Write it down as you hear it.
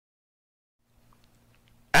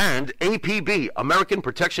And APB, American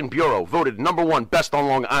Protection Bureau, voted #1 best on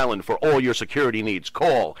Long Island for all your security needs.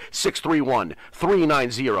 Call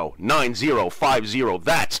 631-390-9050.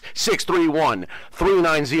 That's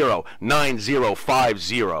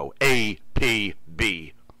 631-390-9050.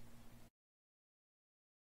 APB.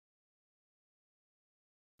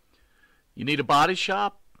 You need a body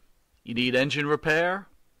shop? You need engine repair?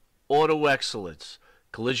 Auto Excellence,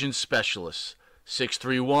 Collision Specialists,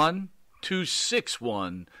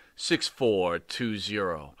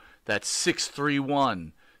 631-261-6420. That's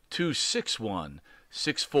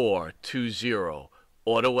 631-261-6420.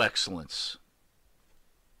 Auto Excellence.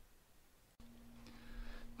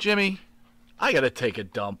 Jimmy, I gotta take a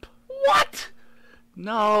dump. What?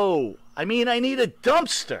 No, I mean I need a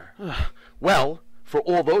dumpster. Well, for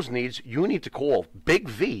all those needs, you need to call Big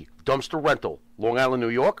V Dumpster Rental, Long Island, New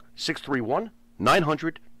York,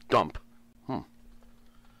 631-900-DUMP.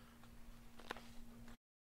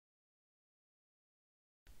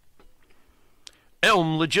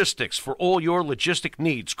 Elm Logistics, for all your logistic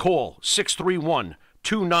needs. Call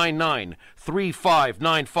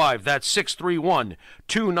 631-299-3595. That's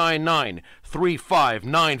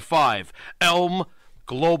 631-299-3595. Elm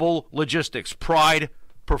Global Logistics. Pride,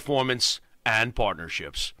 performance, and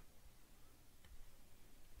partnerships.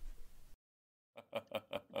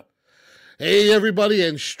 Hey, everybody,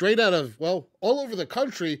 and straight out of, well, all over the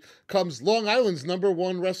country comes Long Island's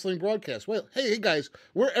 #1 wrestling broadcast. Well, hey, guys,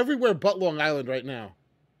 we're everywhere but Long Island right now.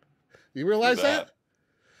 You realize that?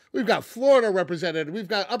 We've got Florida represented. We've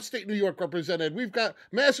got upstate New York represented. We've got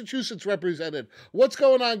Massachusetts represented. What's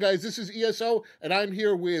going on, guys? This is ESO, and I'm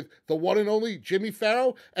here with the one and only Jimmy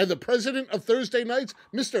Pharaoh and the president of Thursday nights,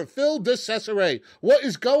 Mr. Phil DeCesare. What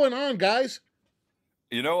is going on, guys?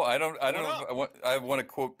 You know, I don't know. I want to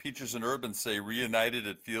quote Peaches and Urban, say, reunited,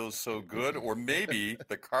 it feels so good. Or maybe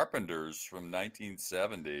the Carpenters from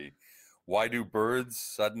 1970. Why do birds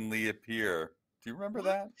suddenly appear? Do you remember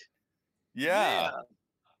that? Yeah.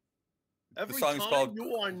 Every the song's time called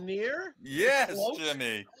you are near? Yes, close,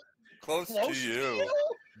 Jimmy. Close to to you.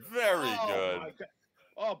 Very good. My God.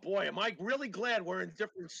 Oh, boy, am I really glad we're in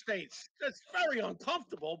different states. It's very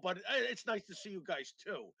uncomfortable, but it's nice to see you guys,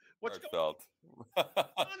 too. What's going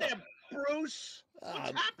on there, Bruce?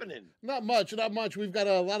 What's happening? Not much. We've got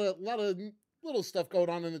a lot of little stuff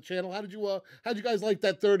going on in the channel. How'd you guys like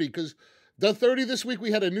that 30? Because the 30 this week,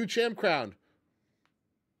 we had a new champ crowned.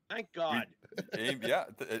 Thank God.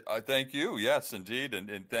 Thank you. Yes, indeed.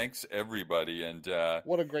 And thanks, everybody. And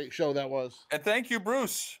what a great show that was. And thank you,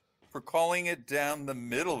 Bruce, for calling it down the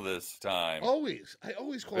middle this time. I always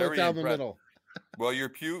call it down the middle. Well, your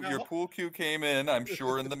pool cue came in, I'm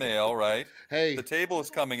sure, in the mail, right? Hey, the table is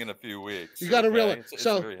coming in a few weeks. You got to realize, it's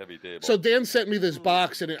a very heavy table. So Dan sent me this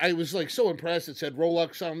box, and I was like so impressed. It said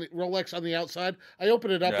Rolex on the outside. I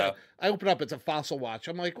opened it up. Yeah. I opened it up. It's a fossil watch.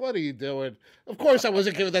 I'm like, what are you doing? Of course, I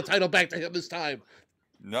wasn't giving the title back to him this time.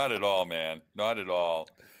 Not at all, man. Not at all.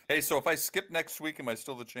 Hey, so if I skip next week, am I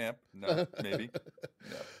still the champ? No, maybe.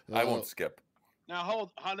 No, I won't skip. Now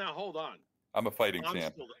hold on. I'm a fighting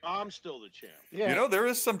champ. I'm still the champ. Yeah. You know, there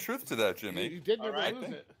is some truth to that, Jimmy. You did never lose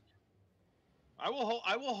it. I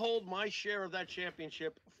will hold my share of that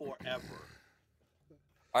championship forever.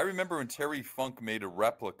 I remember when Terry Funk made a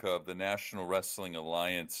replica of the National Wrestling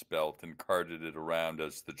Alliance belt and carted it around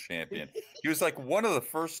as the champion. He was like one of the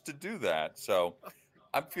first to do that. So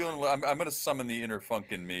I'm going to summon the inner Funk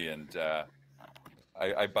in me, and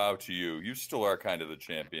I bow to you. You still are kind of the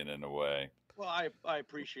champion in a way. Well, I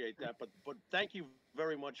appreciate that, but thank you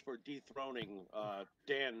very much for dethroning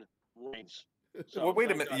Dan Reigns. So, well,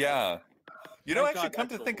 wait a minute. Yeah. You know, actually, come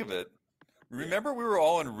to think of it, remember we were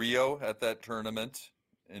all in Rio at that tournament,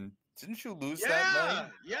 and didn't you lose that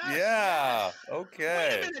night? Yeah.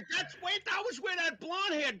 Okay. Wait a minute. That was where that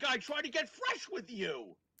blonde-haired guy tried to get fresh with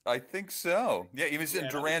you. I think so. Yeah, he was in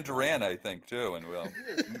Duran Duran, I think, too. And well,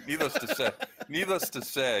 needless to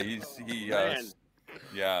say,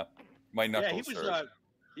 yeah. My knuckles hurt.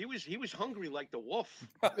 He was hungry like the wolf.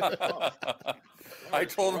 I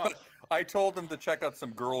told him to check out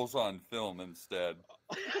some girls on film instead.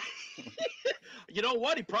 You know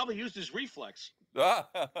what? He probably used his reflex.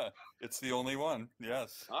 It's the only one.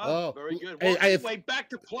 Yes. Very good. Well, anyway, back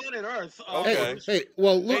to planet Earth. Okay.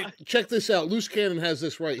 Check this out. Loose Cannon has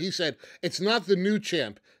this right. He said it's not the new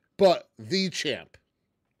champ, but the champ.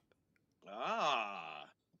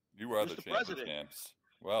 You are the champs.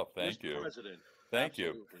 Well, thank you. Thank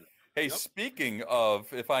you. Hey, speaking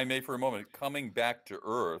of, if I may for a moment, coming back to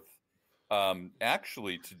Earth,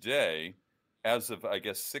 actually today, as of, I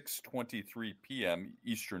guess, 6:23 p.m.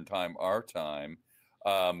 Eastern Time, our time,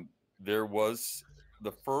 there was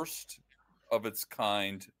the first of its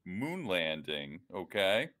kind moon landing.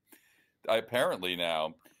 Okay. Apparently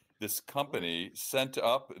now, this company sent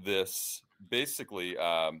up this basically,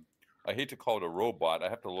 I hate to call it a robot. I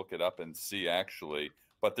have to look it up and see actually.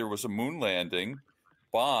 But there was a moon landing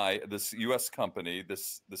by this U.S. company.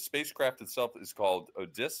 The spacecraft itself is called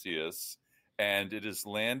Odysseus, and it has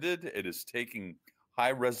landed. It is taking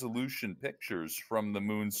high resolution pictures from the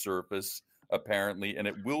moon's surface, apparently, and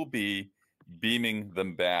it will be beaming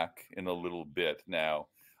them back in a little bit. Now,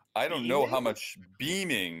 I don't know how much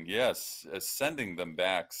beaming, yes, sending them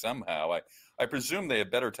back somehow. I presume they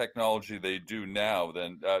have better technology they do now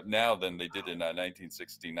than they did in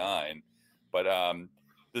 1969. But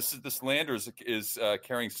this lander is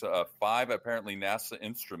carrying 5 apparently NASA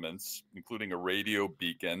instruments, including a radio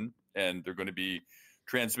beacon, and they're going to be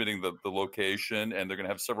transmitting the location, and they're going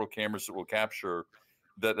to have several cameras that will capture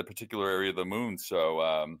the particular area of the moon.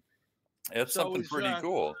 So it's something pretty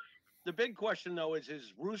cool. The big question, though,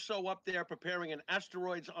 is Russo up there preparing an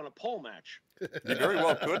asteroids on a pole match? He very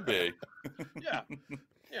well could be. Yeah.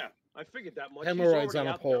 I figured that much. Hemorrhoids on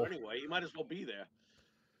a pole. Anyway, he might as well be there.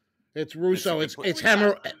 It's Russo. It's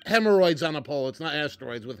hemorrhoids on a pole. It's not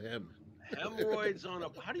asteroids with him. Hemorrhoids on a...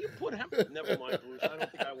 How do you put hemorrhoids? Never mind, Bruce. I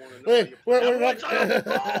don't think I want to know. Hemorrhoids on a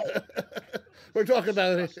pole! We're talking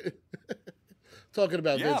about it. Talking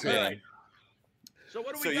about this. Man. So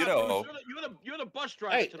what do we got? You're the bus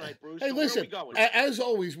driver tonight, Bruce. Hey, so listen. Where are we going? As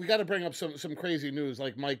always, we got to bring up some crazy news,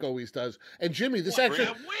 like Mike always does. And Jimmy, this Wait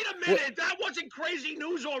a minute, that wasn't crazy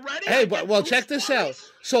news already. Hey, but check this out.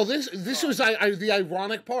 So this was the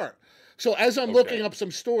ironic part. So as I'm looking up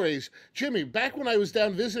some stories, Jimmy, back when I was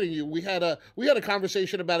down visiting you, we had a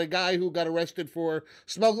conversation about a guy who got arrested for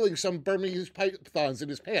smuggling some Burmese pythons in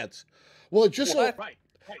his pants. Well, it just right.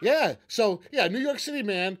 Yeah. So yeah, New York City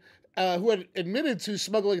man. Who had admitted to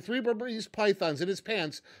smuggling 3 Burmese pythons in his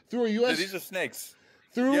pants through a U.S. These are snakes.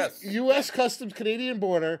 Through U.S. Customs Canadian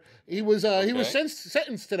border. He was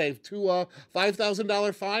sentenced today to a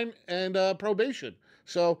 $5,000 fine and probation.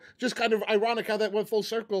 So just kind of ironic how that went full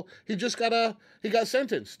circle. He got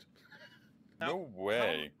sentenced. No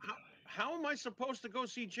way. How am I supposed to go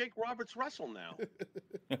see Jake Roberts wrestle now?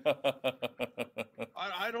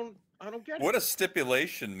 I don't get it. What a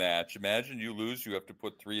stipulation match. Imagine you lose, you have to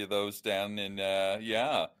put 3 of those down in that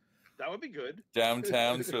would be good.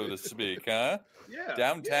 Downtown, so to speak, huh? Yeah.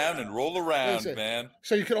 Downtown and roll around, man.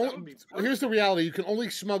 So you can only here's the reality, you can only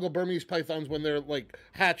smuggle Burmese pythons when they're like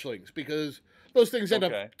hatchlings, because those things end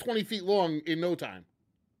up 20 feet long in no time.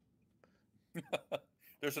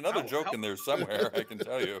 There's another joke in there somewhere, I can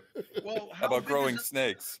tell you. Well, about growing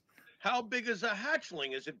snakes. How big is a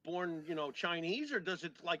hatchling? Is it born, Chinese, or does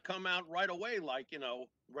it like come out right away, like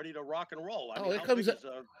ready to rock and roll? It comes.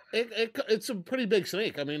 It's a pretty big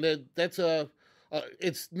snake. I mean, that's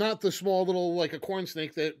it's not the small little like a corn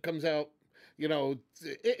snake that comes out.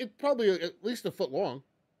 It probably at least a foot long.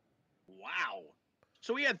 Wow.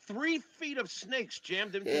 So he had 3 feet of snakes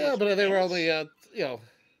jammed into his but they were pants. only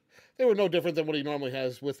they were no different than what he normally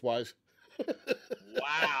has width-wise.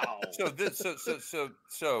 Wow.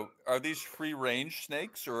 So are these free range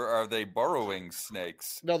snakes or are they burrowing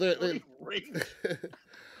snakes? No, they're free range.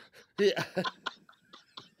 Yeah.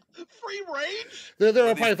 Free range?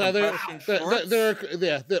 They're a python. They're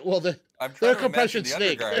a compression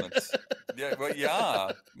snake. My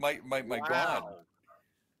God.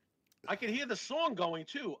 I can hear the song going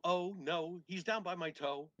too. Oh no, he's down by my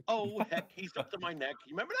toe. Oh heck, he's up to my neck.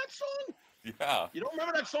 You remember that song? Yeah. You don't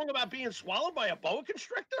remember that song about being swallowed by a boa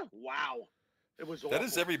constrictor? Wow. It was awful. That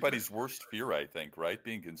is everybody's worst fear, I think, right?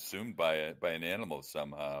 Being consumed by an animal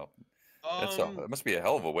somehow. It must be a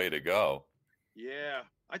hell of a way to go. Yeah.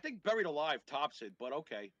 I think buried alive tops it, but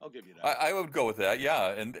okay, I'll give you that. I would go with that,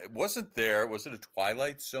 yeah. And was it a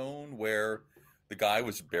Twilight Zone where the guy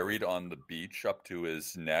was buried on the beach up to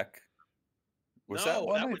his neck? That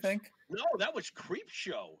one, I think? No, that was Creep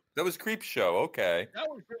Show. That was Creep Show, okay.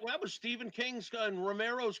 That was Stephen King's and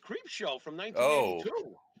Romero's Creep Show from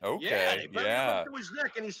 1982. Oh, okay, yeah. He buried him up to his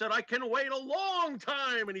neck, and he said, I can wait a long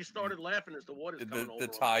time, and he started laughing as the water's coming over.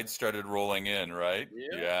 The tide started rolling in, right?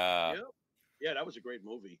 Yeah. Yeah, that was a great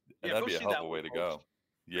movie. Yeah, that'd be a hell of a way to go.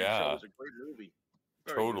 Yeah. Creep Show was a great movie.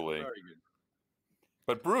 Totally. Good, very good.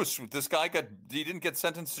 But Bruce, this guy he didn't get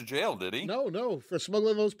sentenced to jail, did he? No. For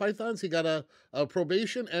smuggling those pythons, he got a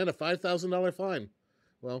probation and a $5,000 fine.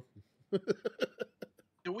 Well.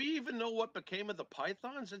 Do we even know what became of the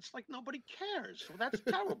pythons? It's like nobody cares. So that's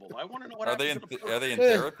terrible. I want to know what happened to the pythons. Are they in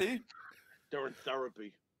therapy? They're in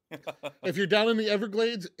therapy. If you're down in the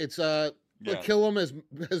Everglades, it's kill them as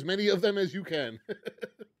many of them as you can.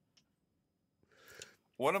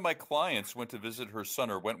 One of my clients went to visit her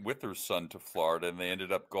son, or went with her son to Florida, and they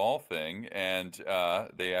ended up golfing, and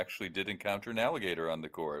they actually did encounter an alligator on the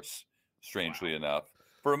course, strangely enough.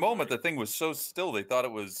 For a moment, the thing was so still, they thought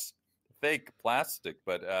it was fake plastic,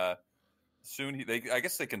 but soon I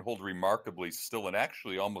guess they can hold remarkably still and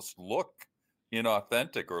actually almost look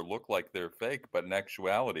inauthentic or look like they're fake, but in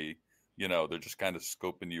actuality, they're just kind of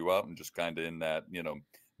scoping you out and just kind of in that,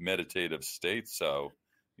 meditative state. So,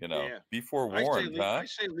 be forewarned, huh? I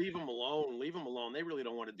say leave them alone. Leave them alone. They really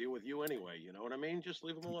don't want to deal with you anyway. You know what I mean? Just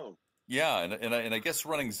leave them alone. Yeah, and I guess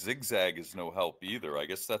running zigzag is no help either. I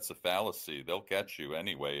guess that's a fallacy. They'll catch you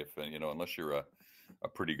anyway if unless you're a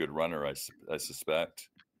pretty good runner. I suspect.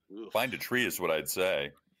 Oof. Find a tree is what I'd say.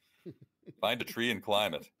 Find a tree and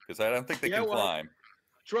climb it, because I don't think they can climb.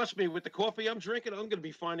 Trust me, with the coffee I'm drinking, I'm going to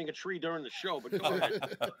be finding a tree during the show. But go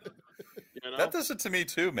ahead. That does it to me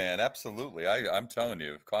too, man. Absolutely. I'm telling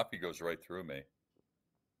you, coffee goes right through me.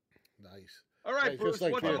 Nice. All right, Bruce.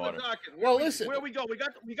 What's on the docket? Well, listen. Where we go?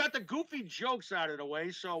 We got the goofy jokes out of the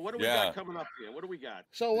way. So what do we got coming up here? What do we got?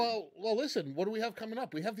 So, well, listen. What do we have coming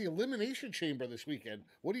up? We have the Elimination Chamber this weekend.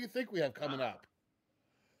 What do you think we have coming up?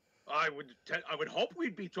 I would hope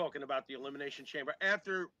we'd be talking about the Elimination Chamber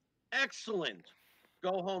after excellent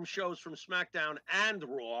go-home shows from SmackDown and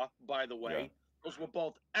Raw, by the way. Yeah. Those were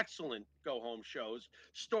both excellent go-home shows.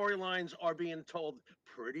 Storylines are being told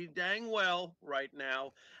pretty dang well right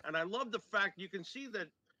now. And I love the fact you can see that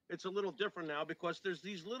it's a little different now because there's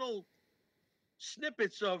these little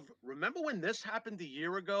snippets of, remember when this happened a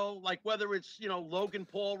year ago? Like whether it's, Logan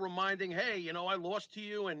Paul reminding, hey, I lost to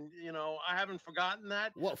you and, I haven't forgotten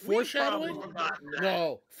that. What, foreshadowing?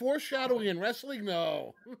 No. Foreshadowing in wrestling?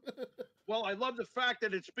 No. Well, I love the fact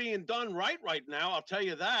that it's being done right now. I'll tell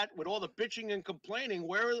you that. With all the bitching and complaining,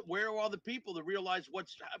 where are the people to realize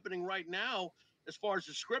what's happening right now as far as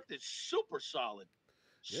the script is super solid.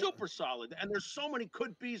 Super solid. And there's so many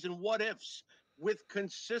could-bes and what-ifs with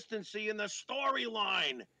consistency in the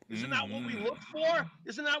storyline. Isn't that what we look for?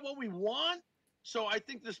 Isn't that what we want? So I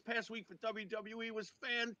think this past week for WWE was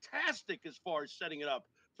fantastic as far as setting it up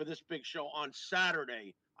for this big show on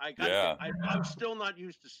Saturday. I'm still not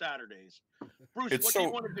used to Saturdays. Bruce, what do you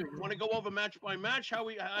want to do? You want to go over match by match?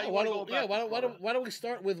 Why don't we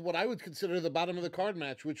start with what I would consider the bottom of the card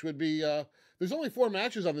match, which would be there's only 4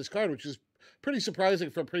 matches on this card, which is pretty surprising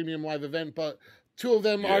for a premium live event, but 2 of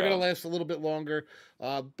them are going to last a little bit longer.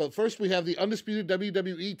 But first we have the undisputed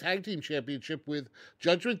WWE Tag Team Championship with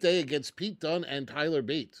Judgment Day against Pete Dunne and Tyler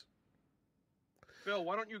Bate. Phil,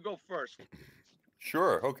 why don't you go first?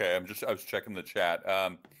 Sure. Okay. I was checking the chat.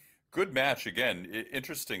 Good match again.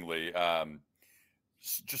 Interestingly,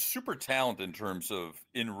 just super talent in terms of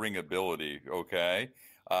in-ring ability. Okay.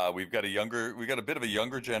 We've got a bit of a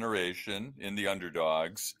younger generation in the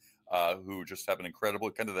underdogs, who just have an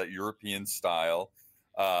incredible kind of that European style.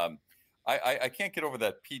 I can't get over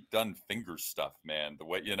that Pete Dunne finger stuff, man. The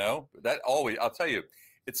way, that always, I'll tell you,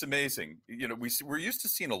 it's amazing. We're used to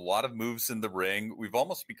seeing a lot of moves in the ring. We've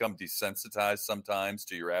almost become desensitized sometimes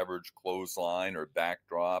to your average clothesline or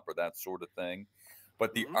backdrop or that sort of thing.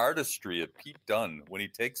 But the artistry of Pete Dunne, when he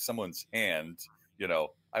takes someone's hand,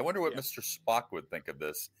 I wonder what Mr. Spock would think of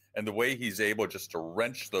this. And the way he's able just to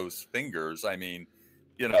wrench those fingers, I mean,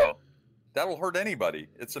 that'll hurt anybody.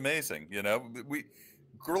 It's amazing.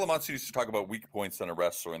 Gorilla Monsoon used to talk about weak points on a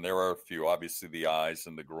wrestler, and there are a few, obviously the eyes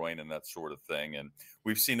and the groin and that sort of thing. And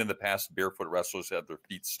we've seen in the past barefoot wrestlers have their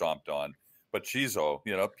feet stomped on. But geez,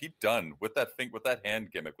 Pete Dunne with that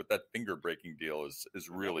hand gimmick, with that finger breaking deal is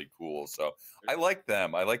really cool. So I like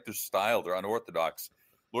them. I like their style. They're unorthodox.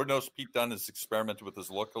 Lord knows Pete Dunne has experimented with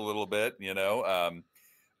his look a little bit, I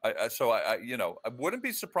wouldn't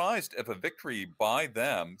be surprised if a victory by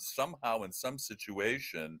them somehow in some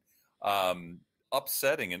situation,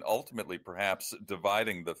 upsetting and ultimately perhaps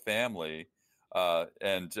dividing the family,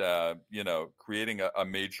 and creating a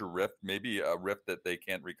major rift, maybe a rift that they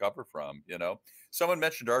can't recover from. Someone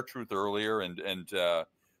mentioned R-Truth earlier and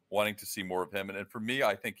wanting to see more of him, and for me,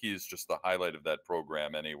 I think he is just the highlight of that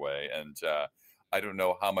program anyway. And I don't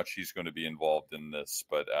know how much he's going to be involved in this,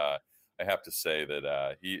 but I have to say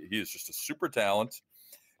that he is just a super talent,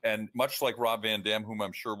 and much like Rob Van Dam, whom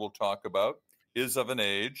I'm sure we'll talk about, is of an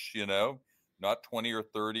age, not 20 or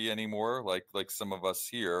 30 anymore, like some of us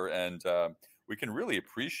here. And we can really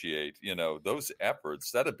appreciate, those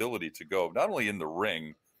efforts, that ability to go not only in the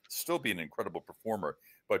ring, still be an incredible performer,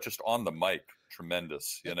 but just on the mic,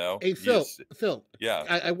 tremendous, Hey, Phil. Yeah.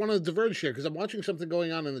 I want to diverge here because I'm watching something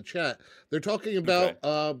going on in the chat. They're talking about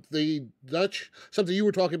the Dutch, something you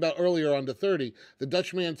were talking about earlier on the 30, the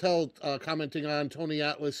Dutch Mantel commenting on Tony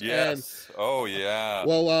Atlas. Yes.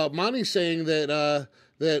 Well, Monty's saying that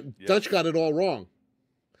that Dutch got it all wrong.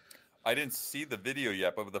 I didn't see the video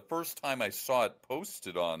yet, but the first time I saw it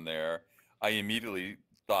posted on there, I immediately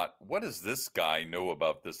thought, what does this guy know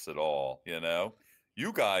about this at all? You know,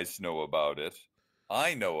 you guys know about it.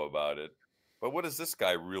 I know about it. But what does this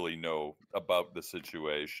guy really know about the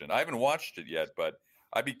situation? I haven't watched it yet, but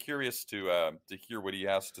I'd be curious to hear what he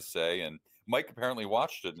has to say. And Mike apparently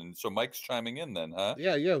watched it, and so Mike's chiming in then, huh?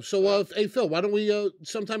 Yeah. So, hey, Phil, why don't we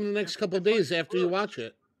sometime in the next couple of days after you watch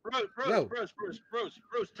it? Bruce,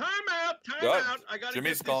 time out. I got to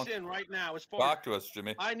get this in right now. Talk to us,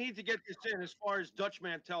 Jimmy. I need to get this in as far as Dutch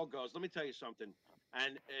Mantell goes. Let me tell you something.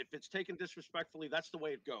 And if it's taken disrespectfully, that's the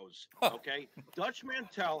way it goes. Okay? Dutch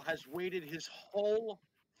Mantell has waited his whole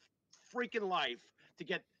freaking life to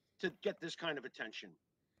get this kind of attention.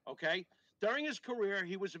 Okay? During his career,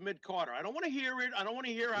 he was a mid-carder. I don't want to hear it. I don't want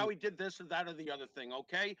to hear how he did this or that or the other thing,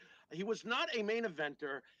 okay? He was not a main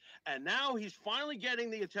eventer, and now he's finally getting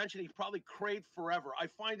the attention he probably craved forever. I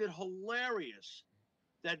find it hilarious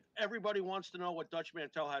that everybody wants to know what Dutch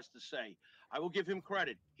Mantell has to say. I will give him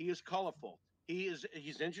credit. He is colorful. He's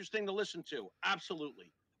interesting to listen to.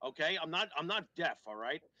 Absolutely. Okay? I'm not deaf, all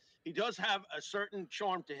right? He does have a certain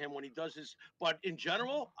charm to him when he does his, but in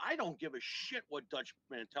general, I don't give a shit what Dutch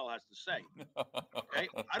Mantell has to say. Okay?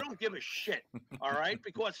 I don't give a shit, all right?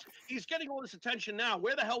 Because he's getting all this attention now.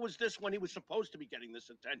 Where the hell was this when he was supposed to be getting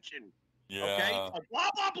this attention? Yeah. Okay? Oh, blah,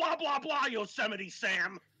 blah, blah, blah, blah, Yosemite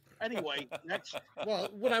Sam. Anyway, next. Well,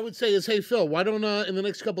 what I would say is, hey, Phil, why don't in the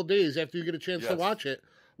next couple of days after you get a chance to watch it,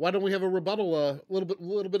 why don't we have a rebuttal,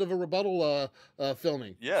 little bit of a rebuttal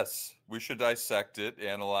filming? Yes, we should dissect it,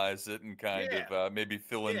 analyze it, and kind of maybe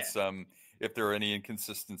fill in some, if there are any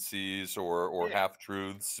inconsistencies or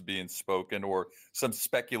half-truths being spoken or some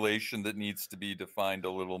speculation that needs to be defined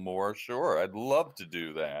a little more. Sure, I'd love to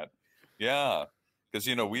do that. Yeah, because,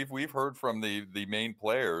 you know, we've heard from the main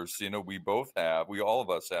players. You know, we all of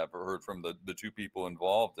us have heard from the two people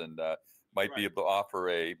involved, and might be able to offer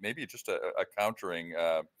maybe just a countering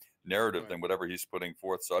narrative than whatever he's putting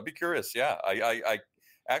forth. So I'd be curious. Yeah, I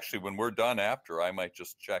actually, when we're done after, I might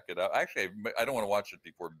just check it out. Actually, I don't want to watch it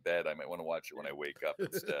before bed. I might want to watch it when I wake up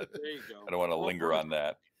instead. There you go. I don't want to linger on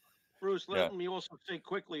that. Bruce, let me also say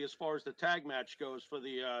quickly, as far as the tag match goes for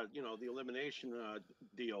the the elimination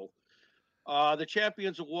deal. The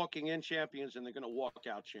champions are walking in champions, and they're going to walk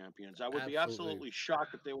out champions. I would be absolutely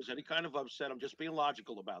shocked if there was any kind of upset. I'm just being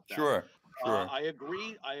logical about that. Sure. I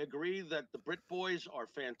agree that the Brit Boys are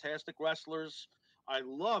fantastic wrestlers. I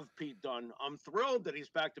love Pete Dunne. I'm thrilled that he's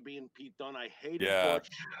back to being Pete Dunne. I hated Butch.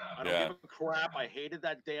 I don't give a crap. I hated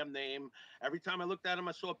that damn name. Every time I looked at him,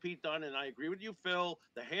 I saw Pete Dunne, and I agree with you, Phil.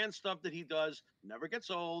 The hand stuff that he does never gets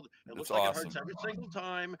old. It looks like it hurts every single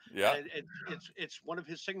time. Yeah. And it's one of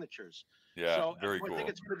his signatures. Yeah, so very cool. I think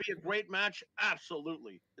it's going to be a great match.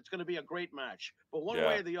 Absolutely. It's going to be a great match. But one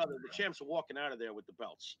way or the other, the champs are walking out of there with the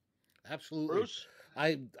belts. Absolutely. Bruce?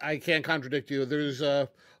 I can't contradict you. There's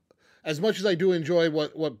as much as I do enjoy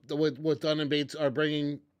what Dunn and Bates are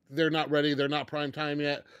bringing, they're not ready. They're not prime time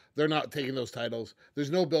yet. They're not taking those titles. There's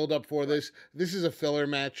no build up for this. This is a filler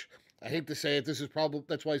match. I hate to say it. This is probably,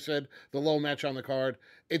 that's why I said the low match on the card.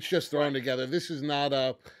 It's just thrown together. This is not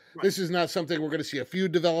this is not something we're going to see a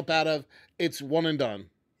feud develop out of. It's one and done.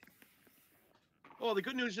 Well, the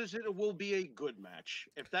good news is it will be a good match.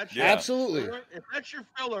 If that's absolutely, if that's your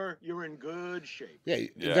filler, you're in good shape. Yeah,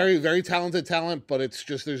 very, very talented talent, but it's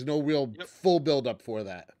just there's no real full build up for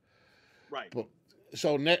that. Right. But,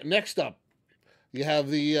 so next up, you have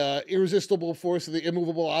the irresistible force of the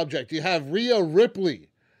immovable object. You have Rhea Ripley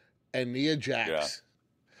and Nia Jax. Yeah.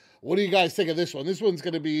 What do you guys think of this one? This one's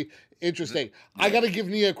going to be interesting. I got to give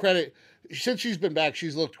Nia credit. Since she's been back,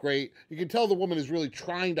 she's looked great. You can tell the woman is really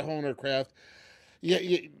trying to hone her craft. Yeah,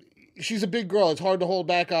 she's a big girl. It's hard to hold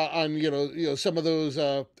back on some of those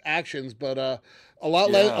actions, but a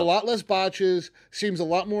lot less botches. Seems a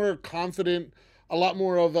lot more confident, a lot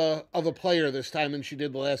more of a player this time than she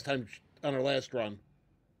did the last time on her last run.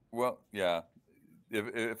 Well, yeah.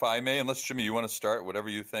 If I may, unless Jimmy, you want to start, whatever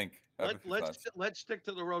you think. Let's stick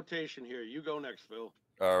to the rotation here. You go next, Phil.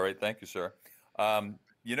 All right, thank you, sir.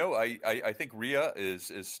 I think Rhea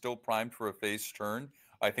is still primed for a face turn.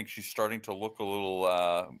 I think she's starting to look a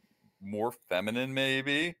little more feminine,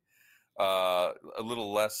 maybe a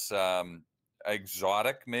little less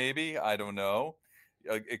exotic, maybe. I don't know,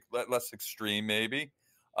 less extreme, maybe.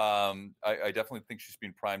 I definitely think she's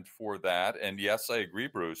been primed for that. And yes, I agree,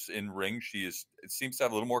 Bruce. In ring, it seems to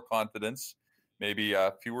have a little more confidence, maybe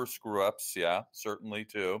fewer screw ups. Yeah, certainly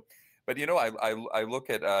too. But I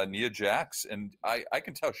look at Nia Jax, and I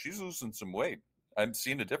can tell she's losing some weight. I'm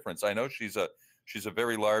seeing a difference. I know she's a She's a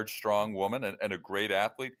very large, strong woman and a great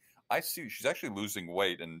athlete. I see she's actually losing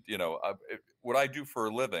weight, and what I do for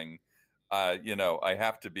a living, I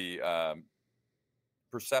have to be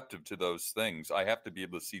perceptive to those things. I have to be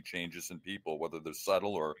able to see changes in people, whether they're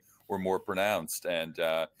subtle or more pronounced. And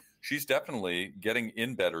she's definitely getting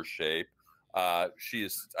in better shape. She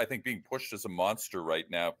is, I think, being pushed as a monster right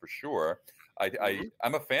now for sure.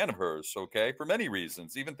 I'm a fan of hers, okay, for many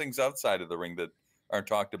reasons, even things outside of the ring that aren't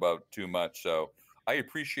talked about too much. So I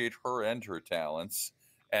appreciate her and her talents.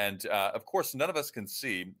 And of course, none of us can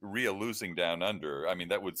see Rhea losing down under. I mean,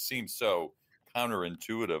 that would seem so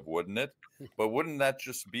counterintuitive, wouldn't it? But wouldn't that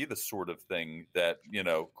just be the sort of thing that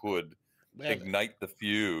could ignite the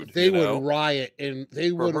feud? They would riot, and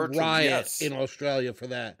they would riot yes. in Australia for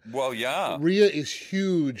that. Well, yeah, Rhea is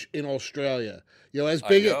huge in Australia. As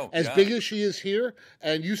big as she is here,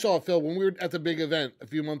 and you saw Phil when we were at the big event a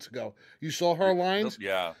few months ago. You saw her lines.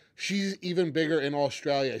 Yeah, she's even bigger in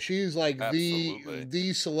Australia. She's like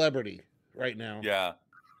the celebrity right now. Yeah.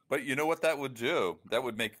 But you know what that would do? That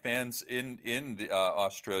would make fans in the,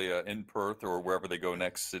 Australia, in Perth, or wherever they go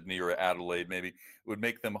next, Sydney or Adelaide, maybe, it would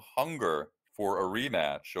make them hunger for a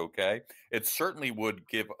rematch. Okay, it certainly would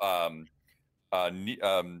give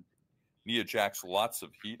Nia Jax lots of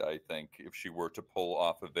heat, I think, if she were to pull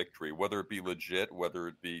off a victory, whether it be legit, whether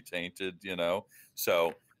it be tainted.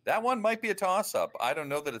 So that one might be a toss-up. I don't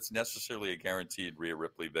know that it's necessarily a guaranteed Rhea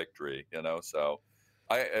Ripley victory. So.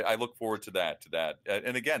 I look forward to that.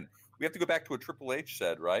 And again, we have to go back to what Triple H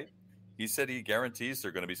said, right? He said he guarantees there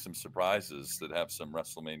are going to be some surprises that have some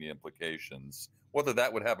WrestleMania implications. Whether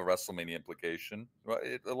that would have a WrestleMania implication, well,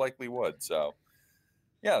 it likely would. So,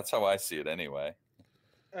 yeah, that's how I see it anyway.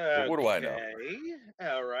 Okay. What do I know?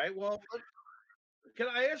 All right. Well, can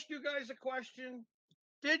I ask you guys a question?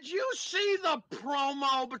 Did you see the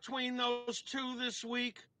promo between those two this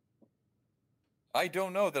week? I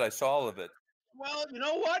don't know that I saw all of it. Well, you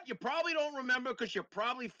know what? You probably don't remember because you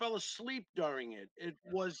probably fell asleep during it. It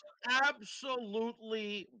was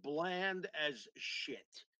absolutely bland as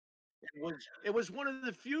shit. It was one of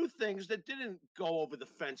the few things that didn't go over the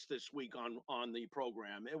fence this week on the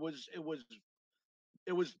program. It was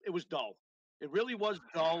dull. It really was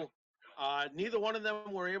dull. Neither one of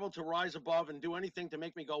them were able to rise above and do anything to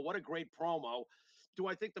make me go, "What a great promo." Do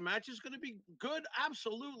I think the match is going to be good?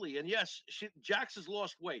 Absolutely. And yes, Jax has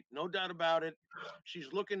lost weight, no doubt about it.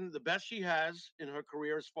 She's looking the best she has in her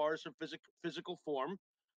career as far as her physical form.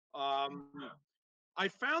 I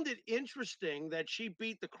found it interesting that she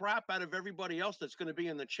beat the crap out of everybody else that's going to be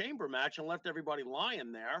in the chamber match and left everybody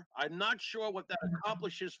lying there. I'm not sure what that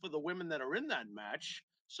accomplishes for the women that are in that match.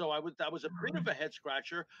 So that was a bit of a head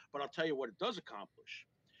scratcher, but I'll tell you what it does accomplish.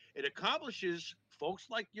 It accomplishes folks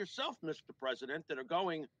like yourself, Mr. President, that are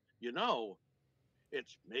going,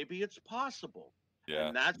 maybe it's possible. Yeah.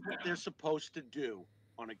 And that's what they're supposed to do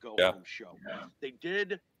on a go-home show. They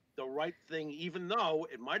did the right thing, even though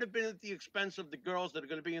it might have been at the expense of the girls that are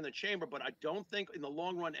going to be in the chamber, but I don't think in the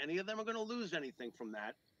long run any of them are going to lose anything from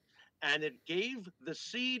that. And it gave the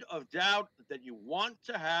seed of doubt that you want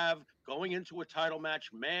to have going into a title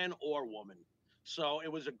match, man or woman. So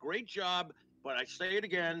it was a great job, but I say it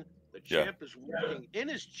again, the champ is working in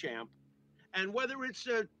his champ. And whether it's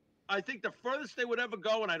I think the furthest they would ever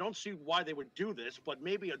go, and I don't see why they would do this, but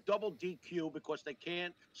maybe a double DQ because they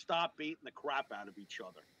can't stop beating the crap out of each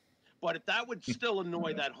other. But that would still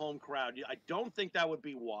annoy that home crowd. I don't think that would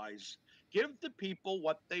be wise. Give the people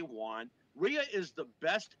what they want. Rhea is the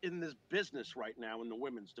best in this business right now in the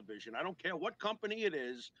women's division. I don't care what company it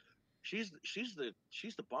is. She's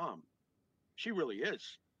the bomb. She really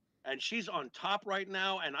is. And she's on top right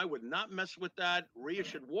now, and I would not mess with that. Rhea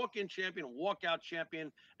should walk in champion, walk out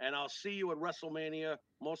champion, and I'll see you at WrestleMania,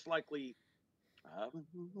 most likely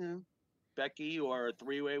Becky or a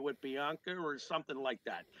three-way with Bianca or something like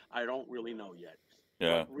that. I don't really know yet.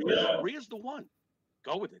 Yeah. But Rhea's the one.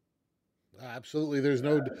 Go with it. Absolutely. There's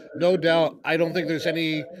no doubt. I don't think there's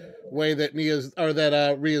any way that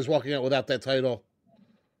Rhea's walking out without that title.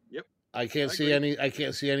 Yep. I can't see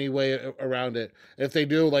any way around it. If they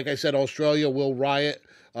do, like I said, Australia will riot.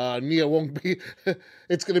 Nia won't be.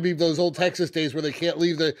 It's going to be those old Texas days where they can't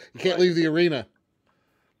leave the arena.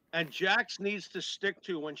 And Jax needs to stick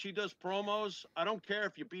to when she does promos. I don't care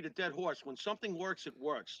if you beat a dead horse. When something works, it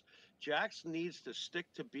works. Jax needs to stick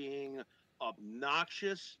to being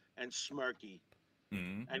obnoxious and smirky,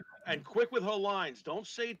 and quick with her lines. Don't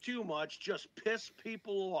say too much. Just piss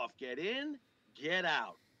people off. Get in, get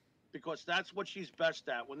out, because that's what she's best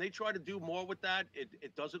at. When they try to do more with that,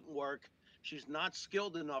 it doesn't work. She's not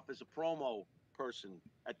skilled enough as a promo person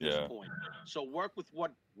at this point. So work with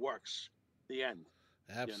what works. The end.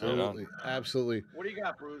 Absolutely, absolutely. What do you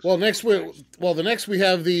got, Bruce? Well, the next we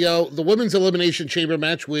have the women's elimination chamber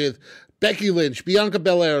match with Becky Lynch, Bianca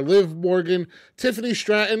Belair, Liv Morgan, Tiffany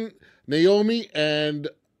Stratton, Naomi, and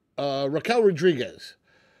Raquel Rodriguez.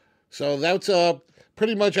 So that's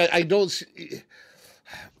pretty much. I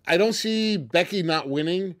don't see Becky not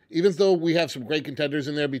winning, even though we have some great contenders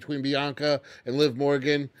in there between Bianca and Liv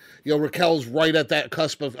Morgan. Raquel's right at that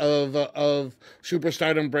cusp of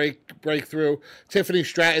superstardom breakthrough. Tiffany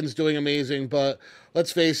Stratton's doing amazing, but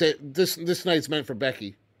let's face it, this night's meant for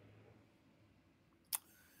Becky.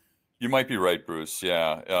 You might be right, Bruce.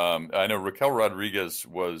 Yeah. I know Raquel Rodriguez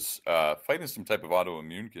was fighting some type of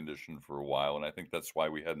autoimmune condition for a while, and I think that's why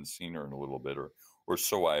we hadn't seen her in a little bit, or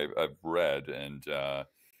so I've read. And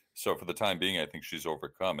so for the time being, I think she's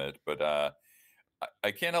overcome it. But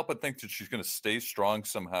I can't help but think that she's going to stay strong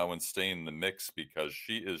somehow and stay in the mix, because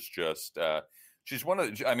she is just she's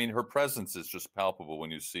her presence is just palpable when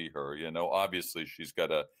you see her. Obviously she's got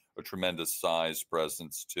a tremendous size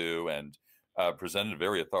presence too, and presented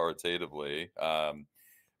very authoritatively.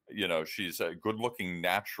 She's a good-looking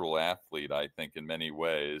natural athlete, I think, in many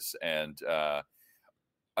ways, and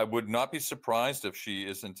I would not be surprised if she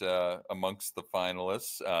isn't amongst the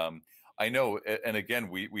finalists. I know, and again,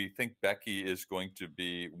 we think Becky is going to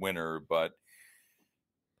be winner, but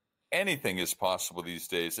anything is possible these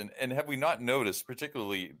days. And have we not noticed,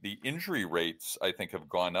 particularly the injury rates, I think, have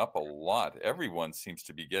gone up a lot. Everyone seems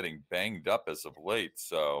to be getting banged up as of late.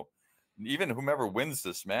 So even whomever wins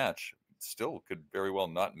this match still could very well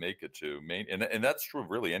not make it to Mania. And that's true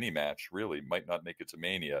of really any match, really might not make it to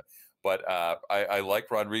Mania. But I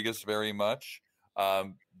like Rodriguez very much.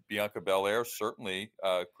 Bianca Belair certainly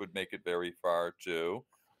could make it very far too.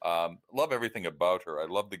 Love everything about her. I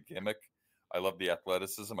love the gimmick. I love the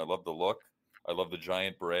athleticism. I love the look. I love the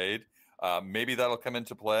giant braid. Maybe that'll come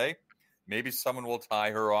into play. Maybe someone will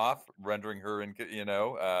tie her off, rendering her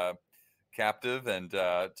captive, and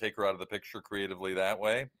take her out of the picture creatively that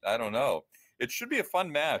way. I don't know. It should be a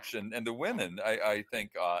fun match, and the women, I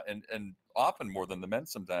think, and often more than the men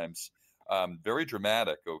sometimes, very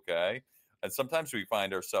dramatic. Okay, and sometimes we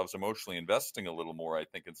find ourselves emotionally investing a little more, I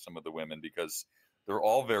think, in some of the women, because they're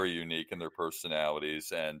all very unique in their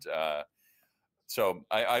personalities, and so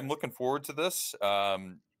I'm looking forward to this.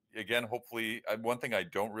 Again, hopefully, one thing I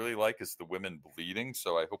don't really like is the women bleeding.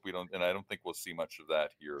 So I hope we don't, and I don't think we'll see much of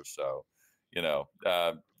that here. So,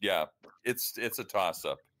 yeah, it's a toss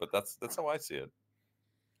up, but that's how I see it.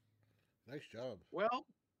 Nice job.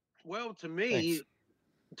 Well, to me,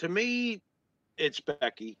 it's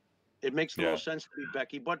Becky. It makes the most sense to be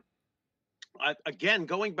Becky, but again,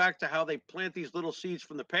 going back to how they plant these little seeds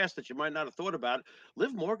from the past that you might not have thought about,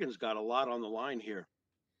 Liv Morgan's got a lot on the line here.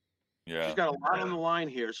 Yeah. She's got a lot on the line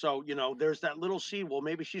here. So, there's that little seed. Well,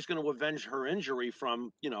 maybe she's going to avenge her injury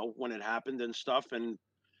from, when it happened and stuff. And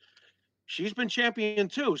she's been champion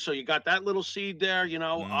too. So you got that little seed there,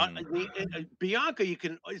 Bianca,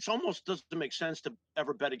 it's almost doesn't make sense to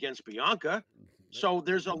ever bet against Bianca. So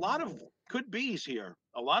there's a lot of could be's here,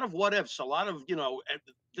 a lot of what ifs, a lot of,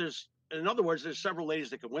 in other words, there's several ladies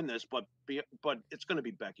that can win this, but it's going to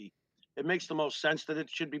be Becky. It makes the most sense that it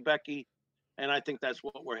should be Becky, and I think that's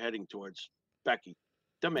what we're heading towards. Becky,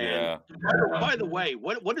 the man. Yeah. By the way,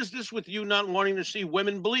 what is this with you not wanting to see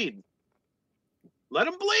women bleed? Let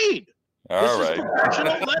them bleed. All right.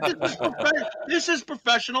 This is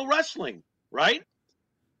professional wrestling, right?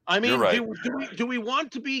 I mean, right. do we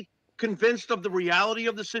want to be convinced of the reality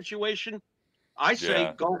of the situation? I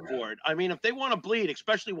say go for it. I mean, if they want to bleed,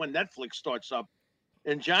 especially when Netflix starts up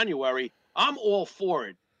in January, I'm all for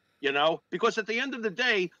it, because at the end of the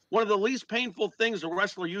day, one of the least painful things a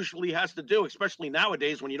wrestler usually has to do, especially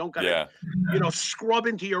nowadays when you don't got to, scrub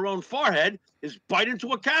into your own forehead, is bite into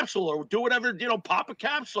a capsule or do whatever, pop a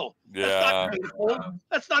capsule. Yeah. That's not painful.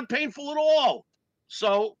 That's not painful at all.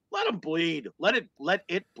 So let them bleed. Let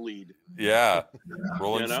it bleed. Yeah.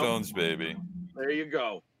 Rolling Stones, baby. There you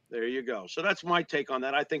go. So that's my take on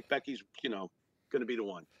that. I think Becky's, going to be the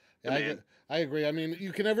one. Yeah, I agree. I mean,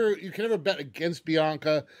 you can never bet against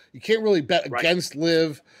Bianca. You can't really bet against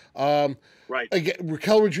Liv. Right. Again,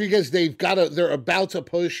 Raquel Rodriguez, they're about to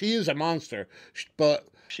push. She is a monster, but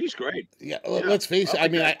she's great. Yeah. Let's face it. I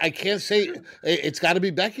mean, I can't say it's got to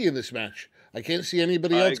be Becky in this match. I can't see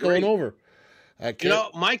anybody else going over.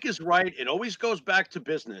 Mike is right. It always goes back to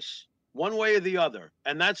business, one way or the other.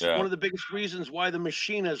 And that's one of the biggest reasons why the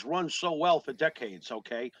machine has run so well for decades,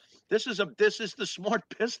 okay? This is the smart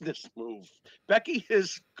business move. Becky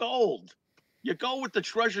is gold. You go with the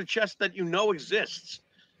treasure chest that exists.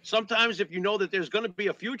 Sometimes if you know that there's going to be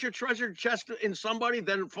a future treasure chest in somebody,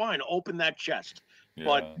 then fine, open that chest. Yeah.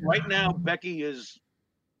 But right now, Becky is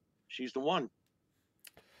She's the one.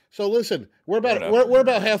 So listen, we're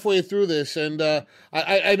about halfway through this, and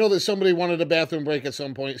I know that somebody wanted a bathroom break at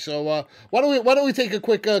some point. So why don't we take a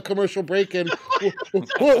quick commercial break, and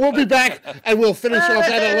we'll be back, and we'll finish off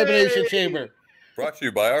that Elimination Chamber. Brought to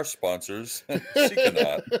you by our sponsors,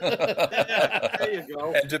 Seekanot. There you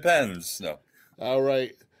go. It depends. No. All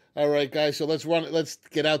right, guys. So let's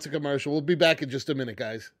get out to commercial. We'll be back in just a minute,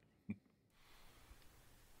 guys.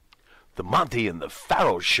 The Monte and the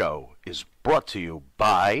Pharaoh Show is brought to you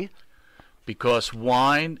by... Because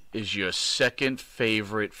wine is your second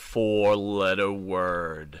favorite four-letter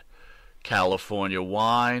word. California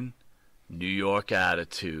wine, New York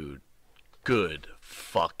attitude. Good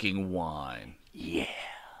fucking wine. Yeah.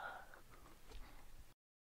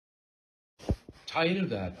 Tired of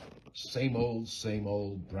that same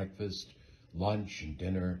old breakfast, lunch, and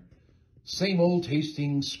dinner? Same old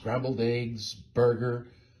tasting scrambled eggs, burger,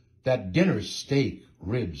 that dinner steak,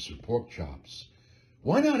 ribs, or pork chops?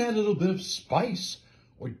 Why not add a little bit of spice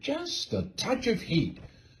or just a touch of heat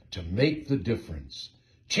to make the difference?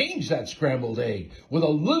 Change that scrambled egg with a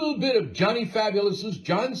little bit of Johnny Fabulous's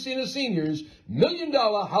John Cena Sr.'s $1 Million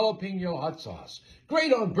Jalapeno Hot Sauce.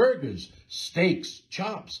 Great on burgers, steaks,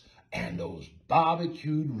 chops, and those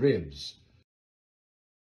barbecued ribs.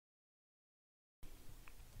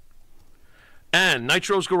 And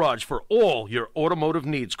Nitro's Garage for all your automotive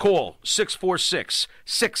needs. Call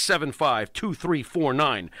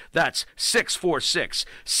 646-675-2349. That's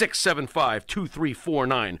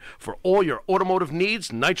 646-675-2349. For all your automotive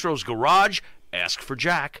needs, Nitro's Garage. Ask for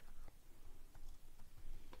Jack.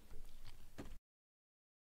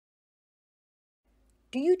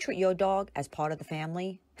 Do you treat your dog as part of the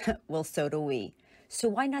family? Well, so do we. So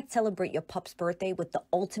why not celebrate your pup's birthday with the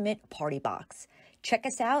ultimate party box? Check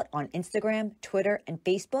us out on Instagram, Twitter, and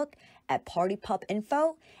Facebook at Party Pup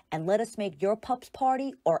Info, and let us make your pup's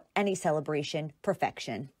party or any celebration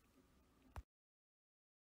perfection.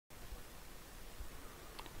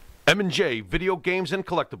 M&J Video Games and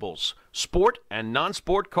Collectibles. Sport and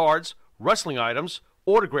non-sport cards, wrestling items,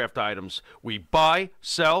 autographed items. We buy,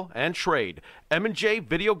 sell, and trade. M&J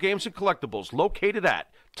Video Games and Collectibles, located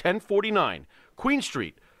at 1049 Queen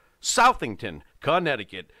Street, Southington,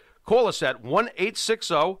 Connecticut. Call us at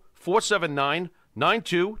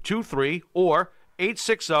 1-860-479-9223 or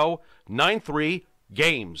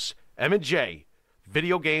 860-93-GAMES. M&J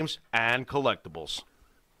Video Games and Collectibles.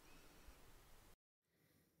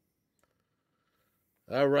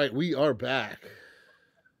 All right, we are back.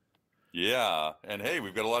 Yeah, and hey,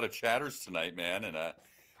 we've got a lot of chatters tonight, man, and I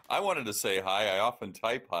wanted to say hi. I often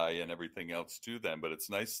type hi and everything else to them, but it's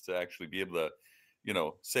nice to actually be able to,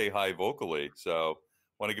 say hi vocally. So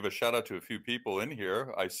want to give a shout out to a few people in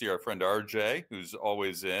here. I see our friend RJ, who's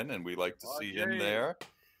always in, and we like to see him there.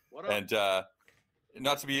 What up? And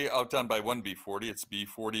not to be outdone by one B40, it's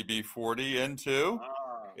B40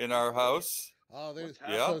 in our house. Oh, there's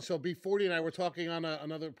Yeah. So B40 and I were talking on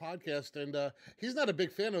another podcast, and he's not a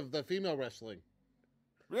big fan of the female wrestling.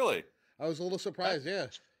 Really? I was a little surprised. Yeah.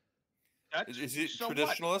 Is he so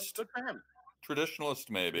traditionalist? Good for him. Traditionalist,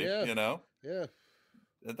 maybe. Yeah. Yeah. Yeah.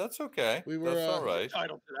 That's okay. We were, That's all right.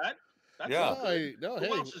 Entitled to that. That's Yeah. all good. No, Who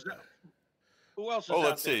hey. else is that? Who else is Oh, out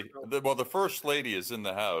let's there? see. The first lady is in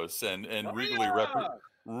the house and Maria!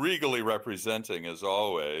 regally representing as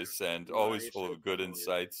always, and always Nice. full of good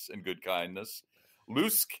insights and good kindness.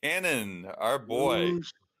 Loose Cannon, our boy,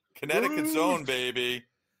 Loose. Connecticut's own Loose. baby.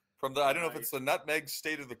 From the I don't know if it's the Nutmeg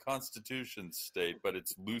State or the Constitution State, but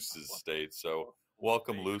it's Loose's state. So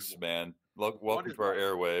welcome, Loose, man. Welcome is to our that?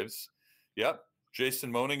 airwaves. Yep.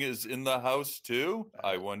 Jason Moaning is in the house too.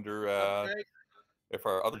 I wonder Okay. if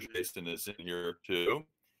our other Jason is in here too.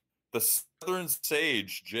 The Southern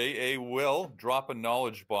Sage, J.A. Will, dropping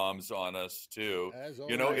knowledge bombs on us too. As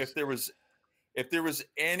If there was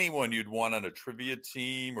anyone you'd want on a trivia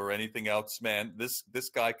team or anything else, man, this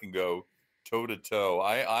guy can go toe to toe.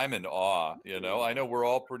 I'm in awe. I know we're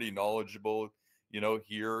all pretty knowledgeable,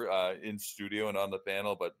 here in studio and on the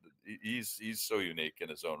panel, but he's so unique in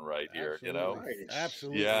his own right here.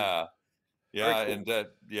 Absolutely. Yeah. Yeah, Very and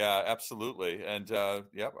absolutely. And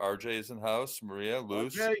RJ is in house, Maria,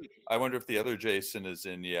 Luce. Okay. I wonder if the other Jason is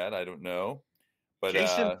in yet. I don't know. But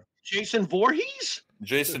Jason Voorhees?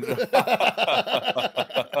 Jason That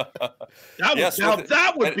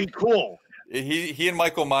would be cool. He and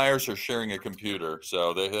Michael Myers are sharing a computer,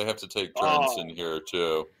 so they have to take turns in here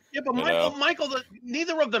too. Yeah, but Michael,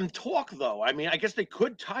 neither of them talk though. I mean, I guess they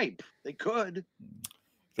could type. They could.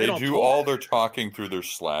 They don't do talk. all their talking through their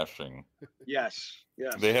slashing. Yes.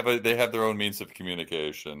 They have their own means of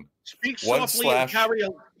communication. Speak One softly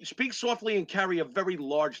and carry a very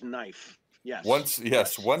large knife. Yes.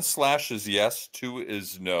 Yes. 1/ is yes, 2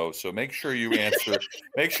 is no. So make sure you answer.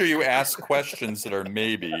 Make sure you ask questions that are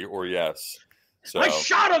maybe or yes. So I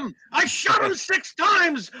shot him. I shot him 6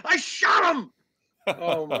 times. I shot him.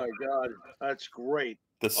 Oh my God, that's great.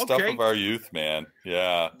 the stuff Okay. of our youth, man.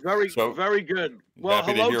 Yeah. Very, So very good. Well,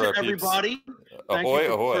 happy to hello hear to our peeps. everybody. Thank Ahoy, you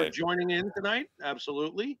for ahoy. joining in tonight.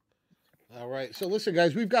 Absolutely. All right. So listen,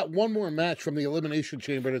 guys, we've got one more match from the Elimination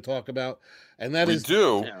Chamber to talk about, and that We is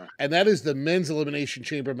do. Yeah. and that is the men's Elimination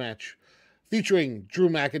Chamber match, featuring Drew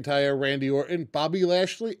McIntyre, Randy Orton, Bobby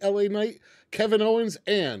Lashley, LA Knight, Kevin Owens,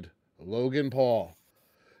 and Logan Paul.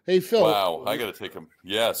 Hey, Phil. Wow, I got to take them.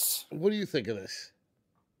 Yes. What do you think of this?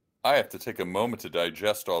 I have to take a moment to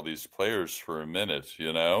digest all these players for a minute,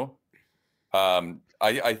 you know?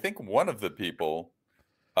 I think one of the people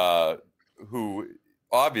who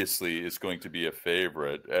obviously is going to be a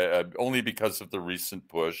favorite, only because of the recent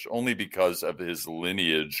push, only because of his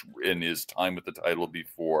lineage in his time with the title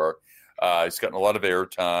before. He's gotten a lot of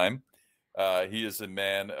airtime. He is a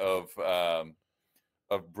man of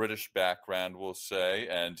British background, we'll say,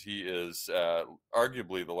 and he is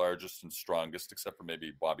arguably the largest and strongest, except for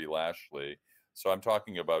maybe Bobby Lashley. So I'm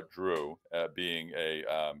talking about Drew being a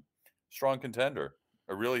strong contender.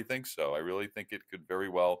 I really think so. I really think it could very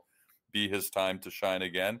well be his time to shine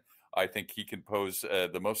again. I think he can pose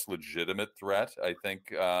the most legitimate threat, I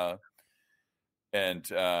think. I'm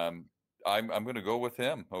going to go with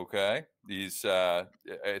him. Okay. I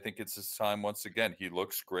think it's his time once again. He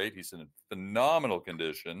looks great. He's in phenomenal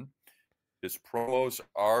condition. His promos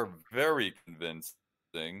are very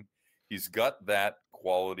convincing. He's got that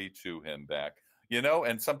quality to him back, you know,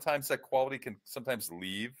 and sometimes that quality can sometimes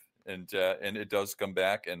leave and it does come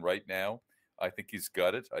back. And right now I think he's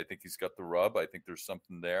got it. I think he's got the rub. I think there's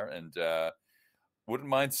something there, and wouldn't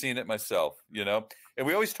mind seeing it myself, you know. And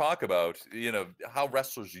we always talk about, you know, how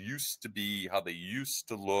wrestlers used to be, how they used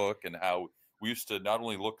to look, and how we used to not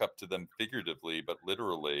only look up to them figuratively, but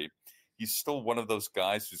literally. He's still one of those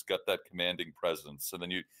guys who's got that commanding presence. And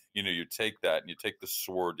then you take that and you take the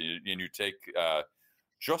sword and you take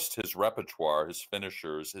just his repertoire, his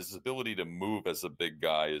finishers, his ability to move as a big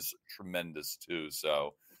guy is tremendous too.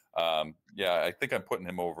 So, yeah, I think I'm putting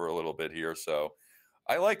him over a little bit here. So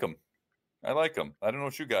I like him. I don't know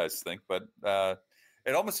what you guys think, but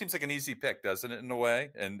it almost seems like an easy pick, doesn't it, in a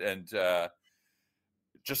way? And it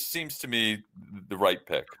just seems to me the right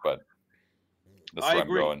pick, but that's where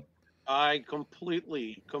agree. I'm going. I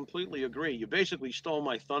completely agree. You basically stole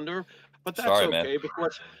my thunder, but that's Sorry, okay man.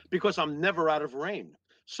 because I'm never out of rain.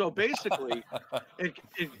 So basically,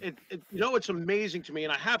 it's amazing to me,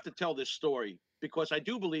 and I have to tell this story because I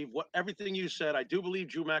do believe everything you said. I do believe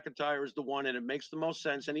Drew McIntyre is the one, and it makes the most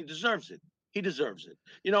sense, and he deserves it. He deserves it.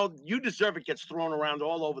 You know, you deserve it gets thrown around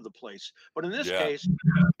all over the place, but in this case,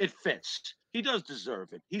 it fits. He does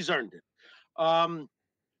deserve it. He's earned it.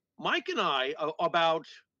 Mike and I, about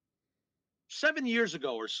 7 years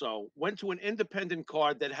ago or so, went to an independent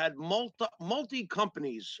card that had multi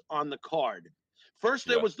companies on the card. First,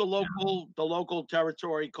 there was the local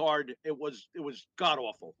territory card. It was god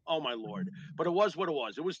awful. Oh my lord! But it was what it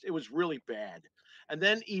was. It was really bad. And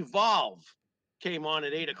then Evolve came on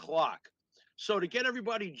at 8 o'clock. So to get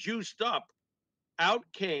everybody juiced up, out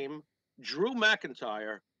came Drew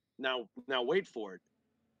McIntyre. Now wait for it.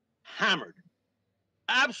 Hammered,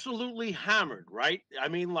 absolutely hammered. Right? I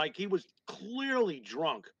mean, like he was clearly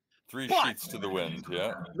drunk. Three But- sheets to the wind.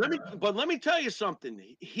 Yeah. Let me tell you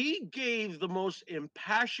something. He gave the most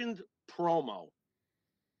impassioned promo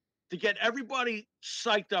to get everybody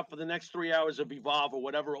psyched up for the next 3 hours of Evolve or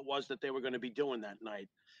whatever it was that they were going to be doing that night.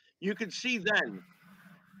 You could see then,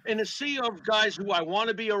 in a sea of guys who I want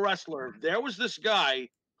to be a wrestler, there was this guy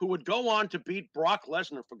who would go on to beat Brock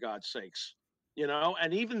Lesnar, for God's sakes. You know,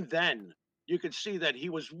 and even then, you could see that he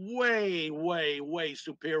was way, way, way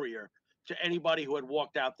superior to anybody who had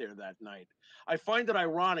walked out there that night. I find it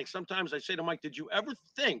ironic. Sometimes I say to Mike, did you ever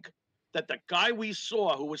think that the guy we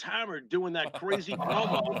saw who was hammered doing that crazy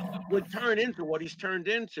promo would turn into what he's turned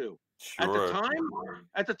into? Sure.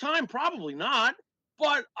 At the time, probably not.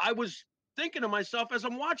 But I was thinking to myself as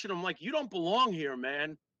I'm watching him, like, you don't belong here,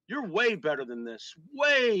 man. You're way better than this.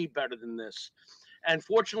 Way better than this. And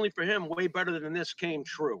fortunately for him, way better than this came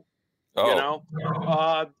true. Oh. You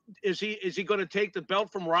know, is he going to take the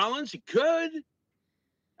belt from Rollins? He could.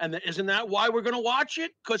 And isn't that why we're going to watch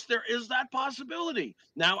it? Because there is that possibility.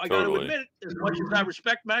 Now, I got to admit, as much as I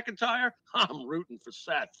respect McIntyre, I'm rooting for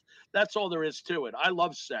Seth. That's all there is to it. I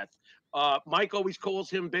love Seth. Mike always calls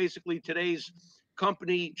him basically today's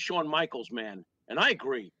company Shawn Michaels man. And I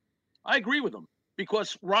agree. I agree with him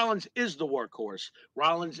because Rollins is the workhorse.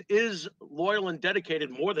 Rollins is loyal and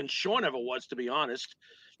dedicated more than Shawn ever was, to be honest,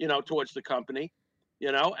 towards the company,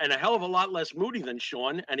 and a hell of a lot less moody than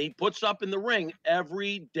Shawn. And he puts up in the ring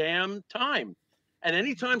every damn time. And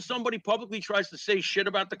anytime somebody publicly tries to say shit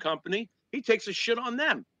about the company, he takes a shit on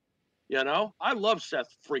them. I love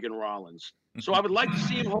Seth friggin' Rollins. So I would like to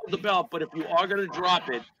see him hold the belt, but if you are going to drop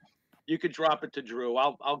it, you could drop it to Drew.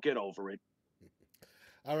 I'll get over it.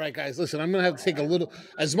 All right, guys, listen, I'm going to have to take a little,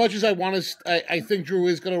 as much as I want to, I think Drew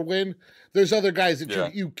is going to win. There's other guys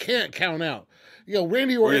that you can't count out.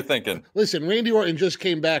 Randy Orton. What are you thinking? Listen, Randy Orton just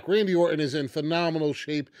came back. Randy Orton is in phenomenal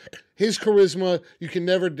shape. His charisma, you can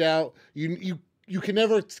never doubt. You can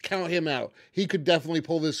never count him out. He could definitely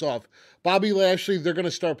pull this off. Bobby Lashley, they're going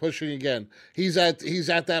to start pushing again. He's at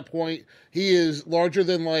that point. He is larger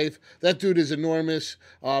than life. That dude is enormous.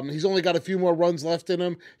 He's only got a few more runs left in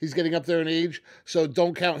him. He's getting up there in age, so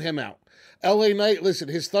don't count him out. LA Knight, listen,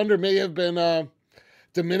 his thunder may have been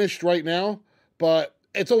diminished right now, but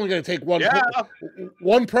it's only going to take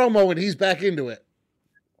one promo and he's back into it.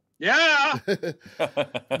 Yeah.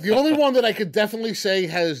 The only one that I could definitely say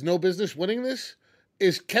has no business winning this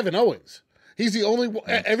is Kevin Owens. He's the only one.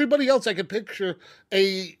 Everybody else I could picture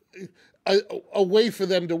a way for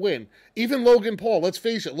them to win. Even Logan Paul, let's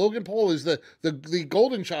face it, Logan Paul is the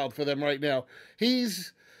golden child for them right now.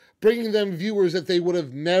 He's bringing them viewers that they would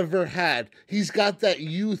have never had. He's got that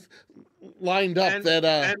youth lined up and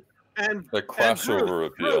that the crossover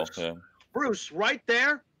appeal. Bruce, right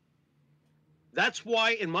there. That's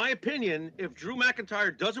why, in my opinion, if Drew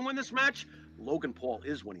McIntyre doesn't win this match, Logan Paul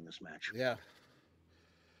is winning this match.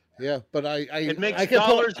 Yeah, but it makes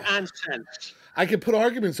dollars and cents. I can put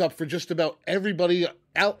arguments up for just about everybody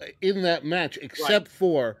out in that match except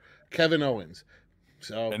for Kevin Owens.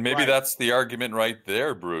 So, and maybe that's the argument right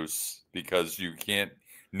there, Bruce, because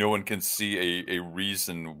no one can see a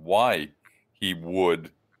reason why he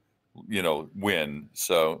would, win.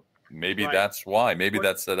 So maybe that's why. Maybe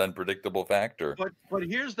that's that unpredictable factor. But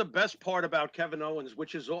here's the best part about Kevin Owens,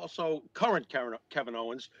 which is also current Kevin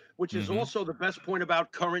Owens, which is also the best point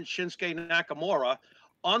about current Shinsuke Nakamura,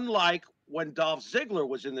 unlike when Dolph Ziggler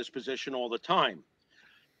was in this position all the time.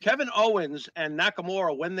 Kevin Owens and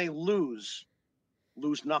Nakamura, when they lose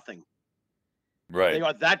nothing. Right. They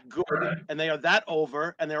are that good and they are that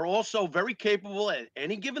over, and they're also very capable at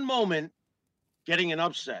any given moment getting an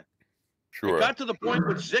upset. Sure. It got to the point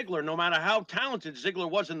with Ziggler, no matter how talented Ziggler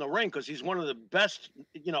was in the ring, because he's one of the best,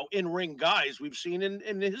 in-ring guys we've seen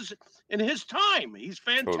in his time. He's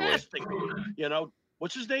fantastic. Totally.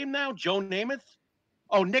 What's his name now? Joe Namath?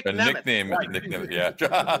 Oh, Nick Nemeth. Nick Nemeth, yeah.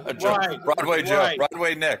 Right. Broadway Joe. Right.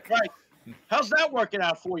 Broadway Nick. Right. How's that working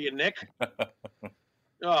out for you, Nick?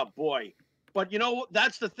 Oh, boy. But,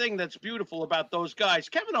 that's the thing that's beautiful about those guys.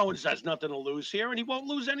 Kevin Owens has nothing to lose here, and he won't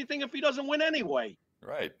lose anything if he doesn't win anyway.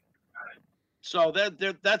 Right. So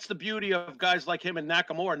that's the beauty of guys like him and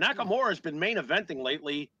Nakamura. Nakamura has been main eventing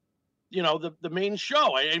lately, the main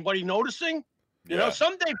show. Anybody noticing?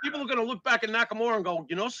 Someday people are going to look back at Nakamura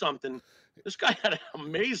and go, something? This guy had an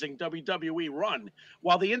amazing WWE run.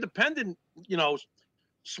 While the independent,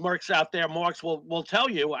 smirks out there, Marks will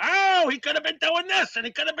tell you, oh, he could have been doing this and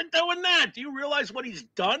he could have been doing that. Do you realize what he's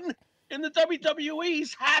done in the WWE?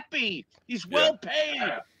 He's happy. He's well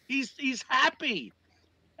paid. He's happy.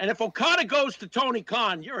 And if Okada goes to Tony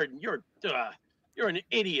Khan, you're an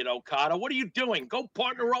idiot, Okada. What are you doing? Go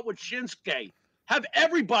partner up with Shinsuke. Have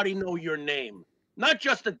everybody know your name, not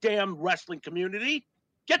just the damn wrestling community.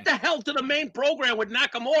 Get the hell to the main program with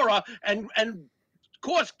Nakamura and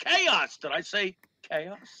cause chaos. Did I say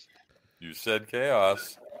chaos? You said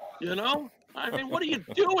chaos. What are you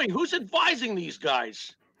doing? Who's advising these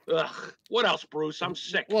guys? Ugh. What else, Bruce? I'm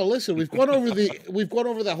sick. Well, listen, we've gone over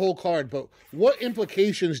the whole card, but what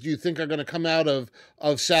implications do you think are going to come out of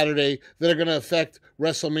Saturday that are going to affect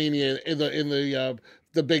WrestleMania in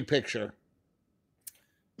the big picture?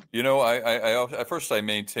 At first I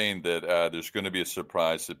maintained that there's going to be a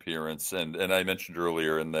surprise appearance, and I mentioned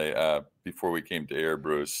earlier in the before we came to air,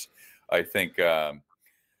 Bruce, I think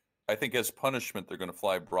as punishment they're going to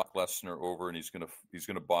fly Brock Lesnar over, and he's going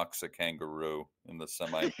to box a kangaroo in the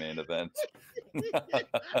semi-main event,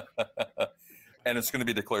 and it's going to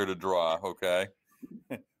be declared a draw. Okay,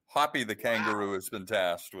 Hoppy the kangaroo has been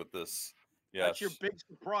tasked with this. Yes, that's your big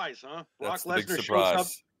surprise, huh? Brock Lesnar shows up.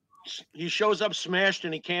 He shows up smashed,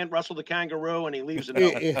 and he can't wrestle the kangaroo, and he leaves it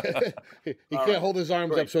up. He can't hold his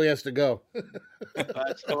arms up, so he has to go.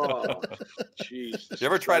 Jeez. You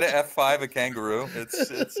ever try to F5 a kangaroo?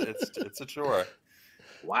 It's a chore.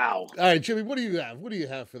 Wow. All right, Jimmy, what do you have? What do you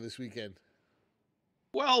have for this weekend?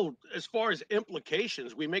 Well, as far as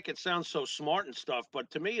implications, we make it sound so smart and stuff,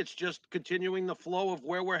 but to me, it's just continuing the flow of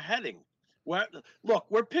where we're heading. Where look,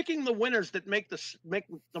 we're picking the winners that make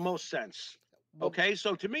the most sense. Well, Okay,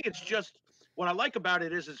 so to me, it's just what I like about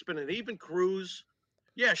it is it's been an even cruise.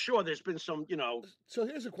 Yeah, sure, there's been some, so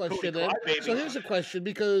here's a Cody question then. So crybaby. here's a question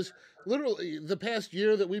because literally the past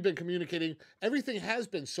year that we've been communicating, everything has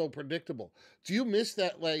been so predictable. Do you miss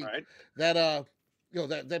that Right? that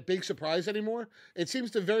that big surprise anymore? It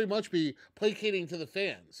seems to very much be placating to the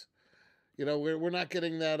fans. We're not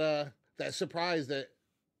getting that surprise that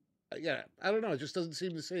yeah, I don't know, it just doesn't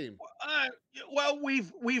seem the same. Uh, well,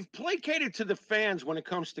 we've placated to the fans when it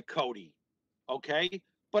comes to Cody, okay?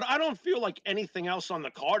 But I don't feel like anything else on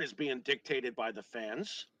the card is being dictated by the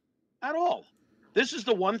fans at all. This is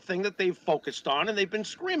the one thing that they've focused on and they've been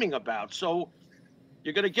screaming about. So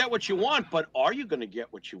you're going to get what you want, but are you going to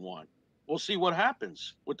get what you want? We'll see what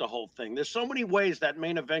happens with the whole thing. There's so many ways that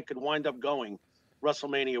main event could wind up going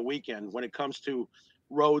WrestleMania weekend when it comes to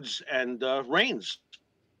Rhodes and Reigns.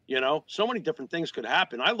 So many different things could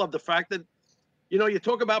happen. I love the fact that you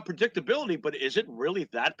talk about predictability, but is it really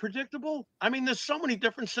that predictable? I mean, there's so many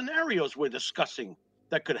different scenarios we're discussing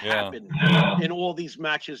that could Yeah. happen in all these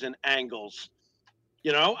matches and angles.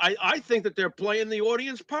 I think that they're playing the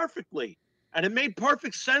audience perfectly. And it made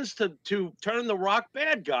perfect sense to turn The Rock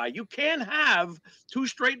bad guy. You can't have 2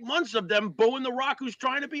 straight months of them booing The Rock, who's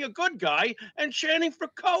trying to be a good guy, and chanting for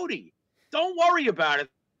Cody. Don't worry about it.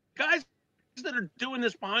 Guys that are doing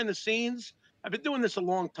this behind the scenes have been doing this a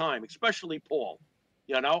long time, especially Paul.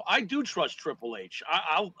 I do trust Triple H.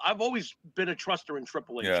 I've always been a truster in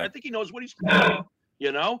Triple H. Yeah. I think he knows what he's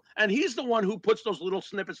doing. And he's the one who puts those little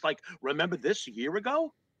snippets like, remember this a year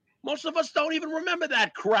ago? Most of us don't even remember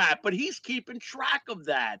that crap, but he's keeping track of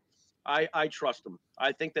that. I trust him.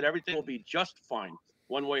 I think that everything will be just fine,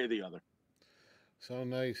 one way or the other. So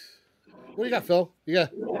nice. What do you got, Phil? You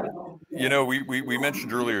got We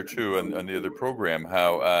mentioned earlier too on the other program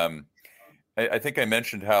how I think I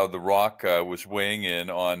mentioned how The Rock was weighing in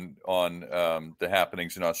on the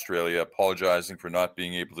happenings in Australia, apologizing for not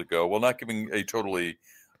being able to go. Well, not giving a totally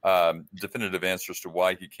definitive answer as to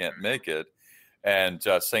why he can't make it, and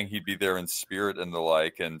saying he'd be there in spirit and the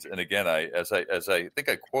like. And again, as I think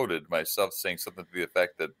I quoted myself saying something to the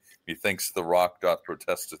effect that he thinks The Rock doth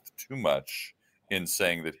protesteth too much in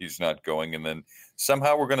saying that he's not going, and then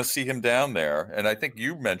somehow we're going to see him down there. And I think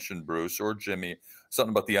you mentioned, Bruce or Jimmy,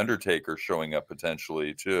 something about the Undertaker showing up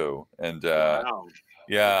potentially too. And Wow.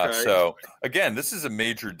 yeah, Okay. so again, this is a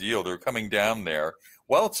major deal. They're coming down there.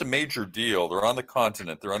 Well, it's a major deal. They're on the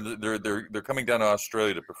continent. They're coming down to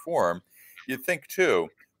Australia to perform. You'd think too,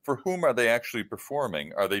 for whom are they actually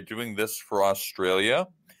performing? Are they doing this for Australia?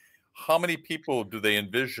 How many people do they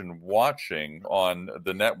envision watching on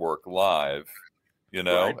the network live?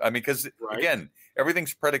 Right. I mean, because Right. again,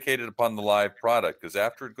 everything's predicated upon the live product. Because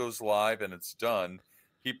after it goes live and it's done,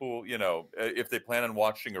 people, if they plan on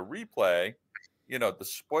watching a replay, the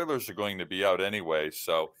spoilers are going to be out anyway.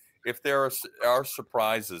 So if there are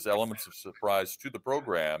surprises, elements of surprise to the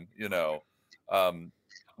program,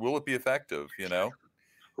 will it be effective? Will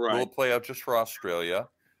Right. it play out just for Australia?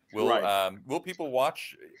 Right. Will people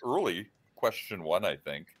watch early? Question one, I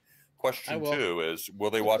think. Question will. two is, will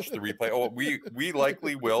they watch the replay? Oh, we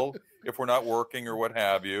likely will if we're not working or what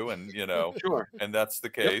have you, and Sure. and that's the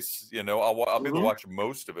Yep. case. I'll be able to Mhm. watch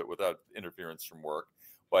most of it without interference from work.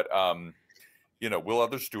 But will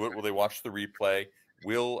others do it? Will they watch the replay?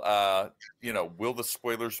 Will the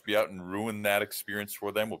spoilers be out and ruin that experience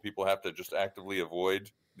for them? Will people have to just actively avoid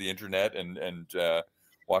the internet and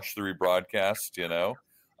watch the rebroadcast?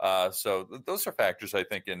 So those are factors, I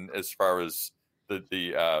think, in as far as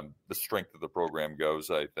the strength of the program goes,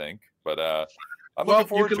 I think. But I'm looking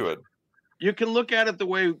forward to it. You can look at it the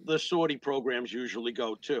way the Saudi programs usually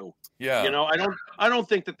go too. Yeah. I don't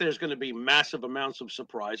think that there's going to be massive amounts of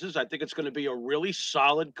surprises. I think it's going to be a really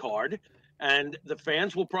solid card, and the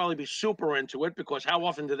fans will probably be super into it because how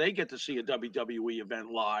often do they get to see a WWE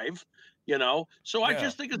event live? So I Yeah.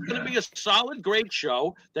 just think it's going to be a solid, great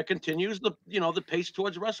show that continues the pace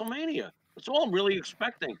towards WrestleMania. That's all I'm really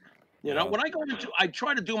expecting. Yeah. When I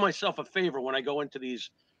try to do myself a favor when I go into these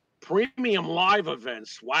premium live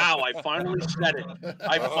events. Wow, I finally said it.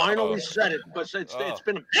 I finally said it because it's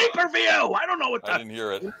been a pay-per-view. I don't know what I didn't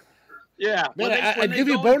hear it. Yeah. man, I'd give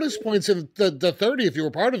you bonus points in the 30 if you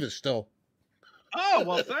were part of it still. Oh,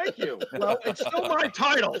 well, thank you. Well, it's still my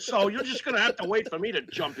title, so you're just going to have to wait for me to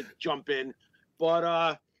jump in.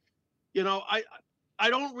 But I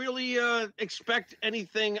don't really expect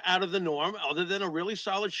anything out of the norm other than a really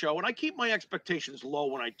solid show. And I keep my expectations low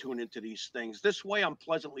when I tune into these things. This way, I'm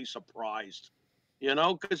pleasantly surprised. You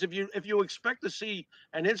know, because if you expect to see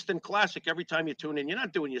an instant classic every time you tune in, you're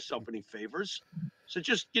not doing yourself any favors. So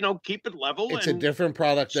just keep it level. It's a different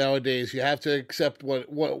product nowadays. You have to accept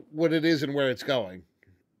what it is and where it's going.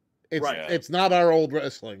 It's not our old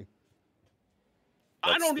wrestling.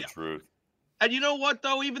 That's the truth. And you know what,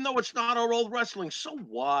 though? Even though it's not our old wrestling, so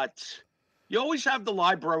what? You always have the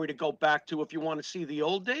library to go back to if you want to see the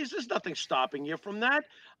old days. There's nothing stopping you from that.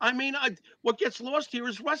 I mean, what gets lost here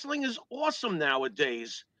is wrestling is awesome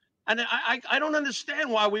nowadays. And I don't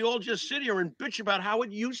understand why we all just sit here and bitch about how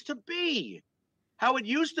it used to be. How it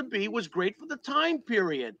used to be was great for the time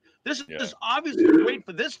period. This is obviously great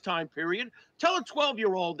for this time period. Tell a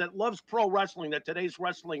 12-year-old that loves pro wrestling that today's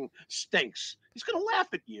wrestling stinks. He's going to laugh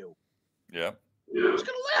at you. Yeah. He's going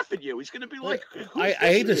to laugh at you. He's going to be like, I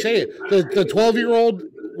hate to say it. The 12-year-old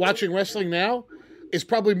watching wrestling now is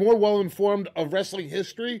probably more well-informed of wrestling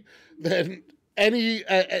history than at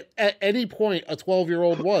any point a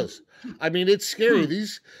 12-year-old was. I mean, it's scary.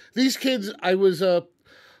 These kids, I was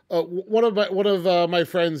one of my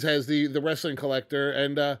friends has the wrestling collector,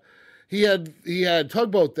 and he had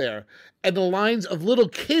Tugboat there, and the lines of little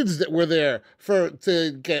kids that were there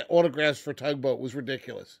to get autographs for Tugboat was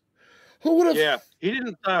ridiculous. Who would have? Yeah,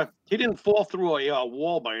 he didn't fall through a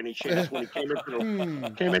wall by any chance when he came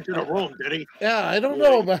into the room, did he? Yeah, I don't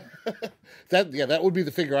know, but that would be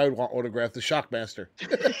the figure I would want autographed, the Shockmaster.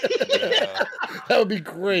 That would be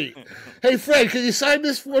great. Hey, Fred, can you sign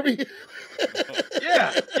this for me?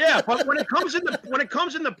 Yeah, but when it comes in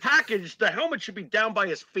the package, the helmet should be down by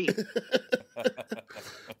his feet.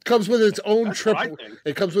 Comes with its own trip.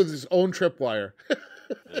 It comes with its own tripwire.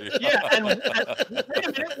 Yeah, and wait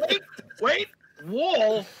a minute, wait,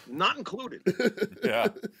 wall not included. Yeah,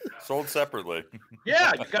 sold separately.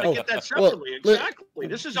 Yeah, you got to get that separately. Exactly.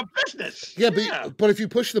 This is a business. Yeah, but if you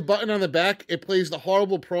push the button on the back, it plays the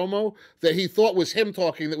horrible promo that he thought was him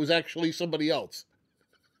talking that was actually somebody else.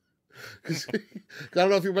 I don't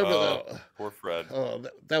know if you remember that. Poor Fred. Oh,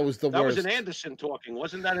 that was the worst. That was an Anderson talking,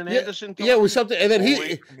 wasn't that? Anderson talking? Yeah, it was something. And then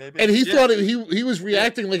he thought he was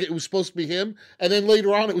reacting like it was supposed to be him, and then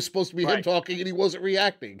later on it was supposed to be him talking, and he wasn't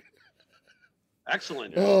reacting.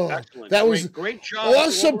 Excellent. Excellent. That was great job.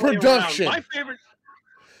 Awesome production.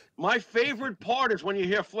 My favorite part is when you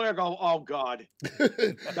hear Flair go, "Oh God."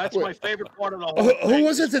 That's my favorite part of the whole thing. Who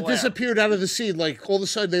was it that disappeared out of the scene? Like all of a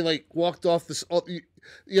sudden they walked off this.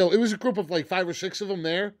 It was a group of 5 or 6 of them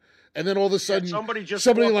there, and then all of a sudden somebody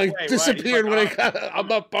disappeared when I'm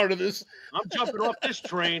not part of this. I'm jumping off this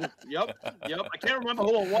train. Yep. I can't remember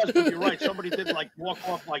who it was, but you're right. Somebody did walk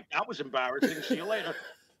off that was embarrassing. See you later.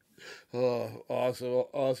 Oh,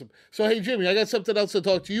 awesome. So hey, Jimmy, I got something else to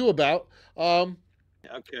talk to you about.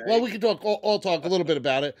 Okay. Well, we can all talk a little bit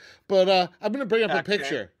about it, but I'm going to bring up a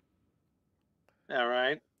picture. All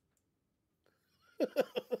right.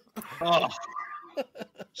 Oh.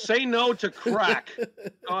 Say no to crack.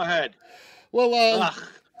 Go ahead. Well,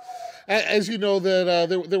 as you know,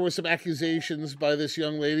 that there were some accusations by this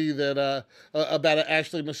young lady that about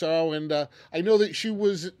Ashley Massaro, and I know that she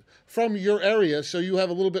was from your area, so you have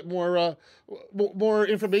a little bit more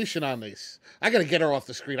information on this. I got to get her off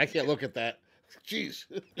the screen. I can't look at that. Jeez.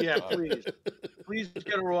 Yeah, please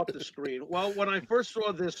get her off the screen. Well, when I first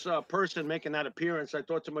saw this person making that appearance, I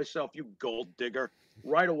thought to myself, "You gold digger!"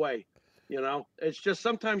 Right away. It's just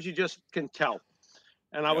sometimes you just can tell.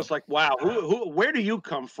 And I was like, wow, where do you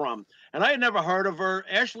come from? And I had never heard of her.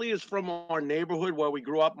 Ashley is from our neighborhood where we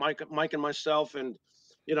grew up, Mike and myself. And,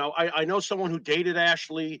 I know someone who dated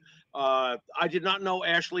Ashley. I did not know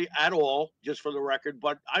Ashley at all, just for the record.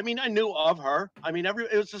 But, I mean, I knew of her. I mean, it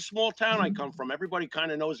was a small town I come from. Everybody kind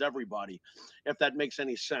of knows everybody, if that makes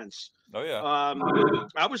any sense. Oh, yeah.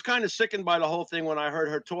 I was kind of sickened by the whole thing when I heard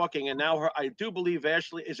her talking. And now I do believe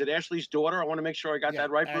Ashley, is it Ashley's daughter? I want to make sure I got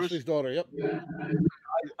that right, Bruce. Ashley's daughter, yep.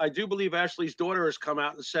 I do believe Ashley's daughter has come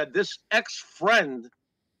out and said, this ex-friend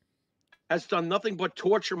has done nothing but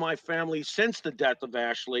torture my family since the death of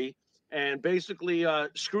Ashley. And basically,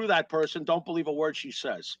 screw that person. Don't believe a word she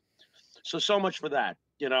says. So much for that,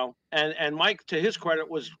 And Mike, to his credit,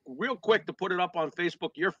 was real quick to put it up on Facebook.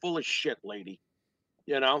 You're full of shit, lady.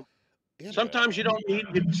 Sometimes you don't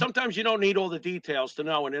need all the details to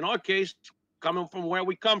know. And in our case, coming from where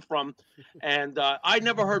we come from, and I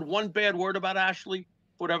never heard one bad word about Ashley,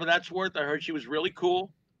 whatever that's worth. I heard she was really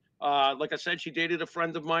cool. Like I said, she dated a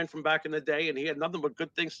friend of mine from back in the day, and he had nothing but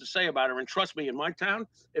good things to say about her. And trust me, in my town,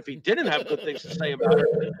 if he didn't have good things to say about her,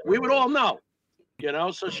 we would all know.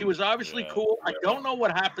 So she was obviously cool. I don't know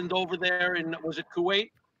what happened over there was it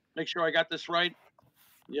Kuwait? Make sure I got this right.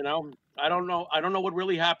 I don't know. I don't know what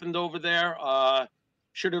really happened over there.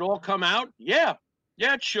 Should it all come out? Yeah,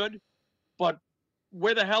 it should. But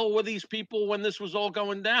where the hell were these people when this was all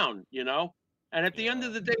going down, you know? And at the end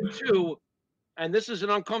of the day, too, and this is an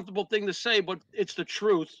uncomfortable thing to say, but it's the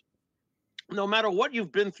truth. No matter what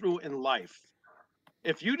you've been through in life,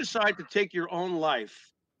 if you decide to take your own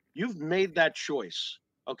life, you've made that choice.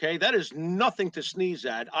 Okay, that is nothing to sneeze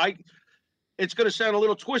at. It's going to sound a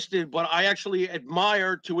little twisted, but I actually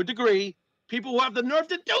admire, to a degree, people who have the nerve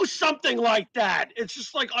to do something like that. It's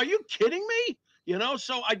just like, are you kidding me? You know,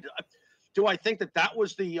 so do I think that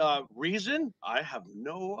was the reason? I have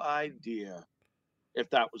no idea if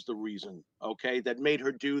that was the reason, okay, that made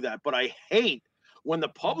her do that. But I hate when the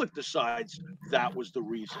public decides that was the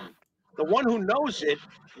reason. The one who knows it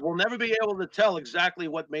will never be able to tell exactly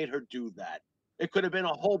what made her do that. It could have been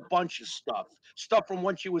a whole bunch of stuff from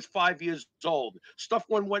when she was 5 years old, stuff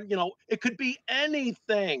when you know, it could be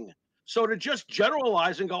anything. So to just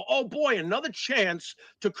generalize and go, oh boy, another chance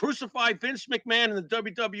to crucify Vince McMahon in the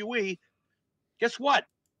WWE, guess what?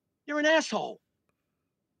 You're an asshole.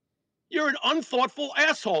 You're an unthoughtful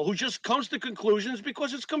asshole who just comes to conclusions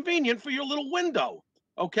because it's convenient for your little window.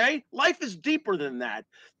 Okay? Life is deeper than that.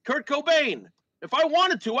 Kurt Cobain, if I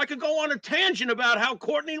wanted to, I could go on a tangent about how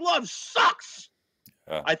Courtney Love sucks.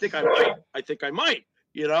 I think I might,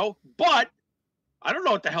 you know, but I don't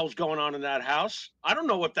know what the hell's going on in that house. I don't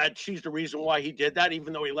know if she's the reason why he did that,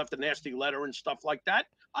 even though he left a nasty letter and stuff like that.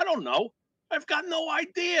 I don't know. I've got no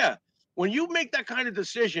idea. When you make that kind of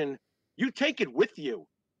decision, you take it with you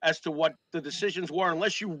as to what the decisions were,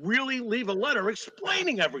 unless you really leave a letter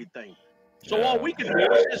explaining everything. So all we can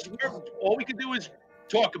do is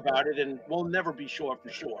talk about it, and we'll never be sure for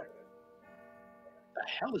sure. The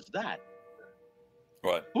hell is that?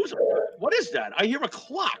 What? What is that? I hear a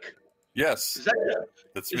clock. Yes.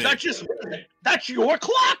 That's that's your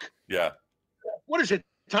clock? Yeah. What is it?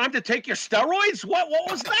 Time to take your steroids? What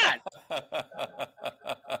was that?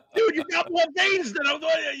 Dude, you got more veins than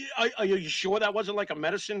are you sure that wasn't like a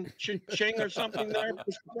medicine ching or something there,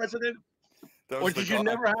 Mr. President? Or did you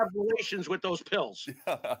never have relations with those pills?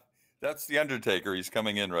 Yeah, that's the Undertaker. He's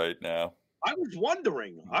coming in right now. I was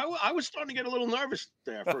wondering. I was starting to get a little nervous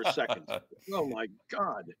there for a second. Oh, my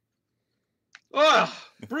God. Oh,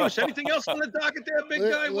 Bruce, anything else on the docket there, big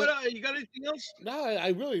guy? You got anything else? No, I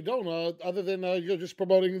really don't. Other than you're just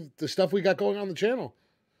promoting the stuff we got going on the channel.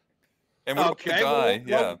 And we're the guy,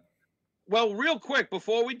 Well, real quick,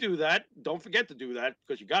 before we do that, don't forget to do that,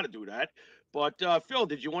 because you got to do that. But, Phil,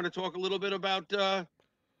 did you want to talk a little bit about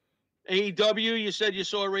AEW? You said you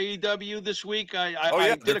saw AEW this week.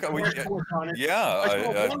 I did a commercial on it.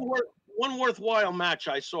 Yeah. One worthwhile match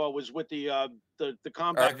I saw was with the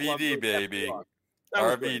Combat Club. RVD, baby.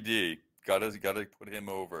 RVD. Gotta put him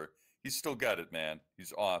over. He's still got it, man.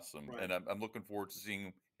 He's awesome. Right. And I'm looking forward to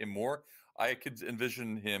seeing him more. I could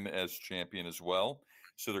envision him as champion as well.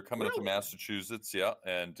 So they're coming up to Massachusetts,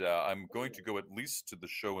 and I'm going to go at least to the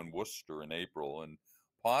show in Worcester in April, and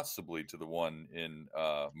possibly to the one in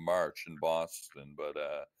March in Boston. But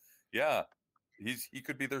he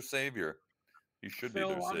could be their savior. He should be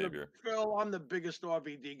their savior. Phil, I'm the biggest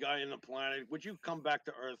RVD guy on the planet. Would you come back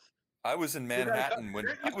to Earth? I was in Manhattan when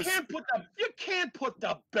you can't put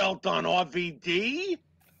the belt on RVD.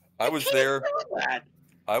 I was there.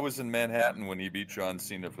 I was in Manhattan when he beat John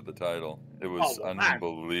Cena for the title. It was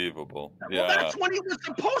unbelievable. Well, that's when he was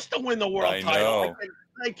supposed to win the world title.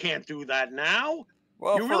 They can't do that now.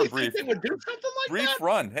 Well, you really think they would do something like brief that?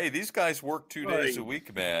 Run. Hey, these guys work 2 days a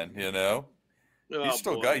week, man. You know, he's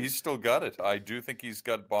still got it. I do think he's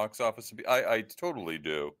got box office. I totally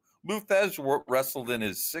do. Lou Thesz wrestled in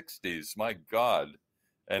his 60s. My God,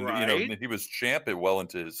 and you know he was champion well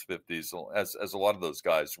into his 50s, as a lot of those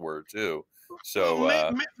guys were too. So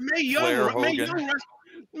Mae Young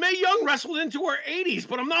wrestled into her 80s,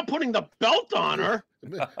 but I'm not putting the belt on her.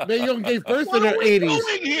 Mae Young gave birth in her 80s.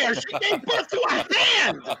 Here? She gave birth to a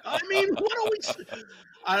hand. I mean, what are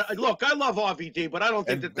we? Look, I love RVD, but I don't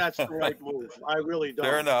think that's the right move. I really don't.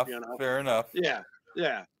 Fair enough. You know? Fair enough. Yeah.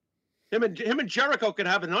 Him and Jericho could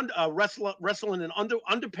have an wrestling in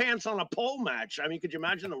underpants on a pole match. I mean, could you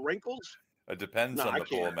imagine the wrinkles? It depends on the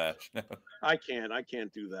pole match. I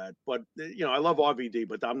can't do that. But you know, I love RVD,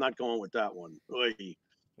 but I'm not going with that one. What are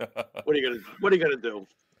you gonna do?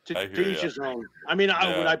 To each his own. I mean,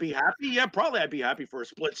 would I be happy? Yeah, probably I'd be happy for a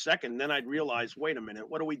split second. Then I'd realize, wait a minute,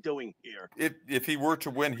 what are we doing here? If he were to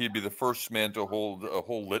win, he'd be the first man to hold a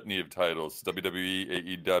whole litany of titles: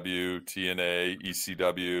 WWE, AEW, TNA,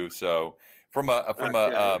 ECW. So from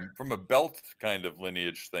a belt kind of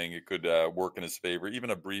lineage thing, it could work in his favor, even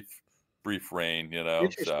a brief reign. You know.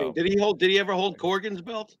 Interesting. So. Did he ever hold Corgan's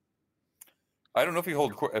belt? I don't know if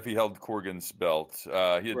he held Corgan's belt. He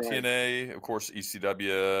had TNA, of course,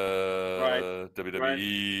 ECW,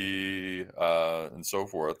 WWE, and so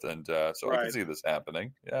forth, and so I can see this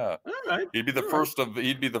happening. Yeah, all right. He'd be the first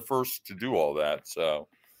to do all that. So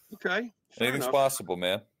okay, anything's possible,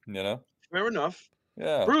 man. You know. Fair enough.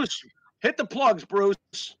 Yeah. Bruce, hit the plugs, Bruce.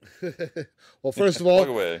 Well, first of all,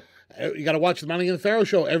 plug away. You got to watch the Monte and the Pharaoh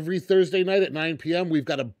show every Thursday night at 9 p.m. We've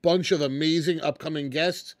got a bunch of amazing upcoming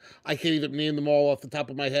guests. I can't even name them all off the top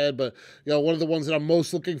of my head, but one of the ones that I'm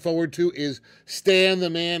most looking forward to is Stan the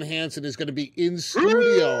Man Hansen is going to be in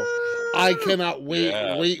studio. I cannot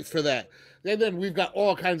wait for that. And then we've got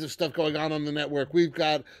all kinds of stuff going on the network. We've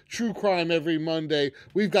got True Crime every Monday.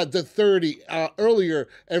 We've got The 30 earlier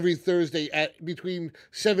every Thursday at between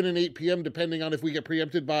 7 and 8 p.m., depending on if we get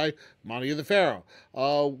preempted by Monte and the Pharaoh.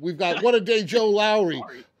 We've got What a Day Joe Lowry.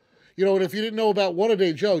 And if you didn't know about What a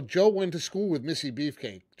Day Joe went to school with Missy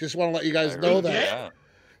Beefcake. Just want to let you guys know that. Yeah.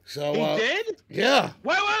 So, he did? Yeah.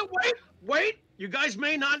 Wait. You guys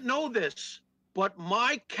may not know this, but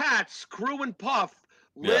my cats, Crew and Puff,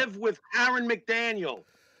 live with Aaron McDaniel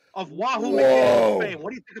of Wahoo McDaniel fame. What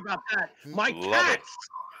do you think about that? My cats.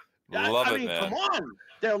 I mean, come on.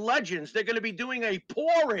 They're legends. They're going to be doing a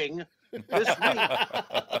pouring this week.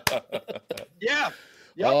 Yeah.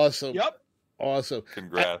 Yep. Awesome. Yep. Awesome.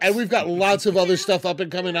 Congrats. And we've got lots of other stuff up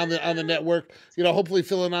and coming on the network. Hopefully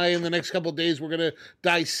Phil and I in the next couple of days we're going to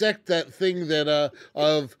dissect that thing that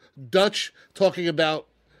of Dutch talking about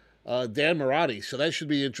Dan Marotti, so that should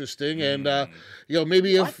be interesting. And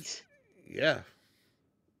maybe if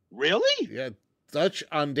really Dutch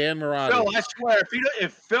on Dan Marotti. Phil, I swear,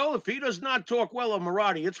 if he does not talk well of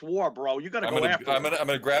Marotti, it's war, bro. You got to go after him. I'm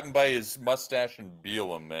gonna grab him by his mustache and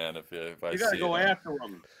beel him, man. If I you got to go after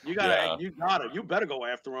him. You better go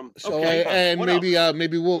after him. So okay.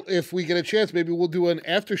 maybe we'll, if we get a chance, maybe we'll do an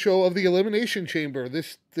after show of the Elimination Chamber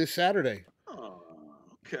this Saturday. Oh,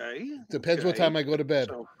 okay. Depends what time I go to bed.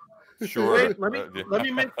 So, sure. Wait, let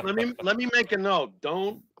me make a note.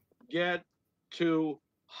 Don't get too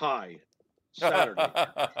high. Saturday.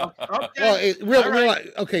 Okay. Well,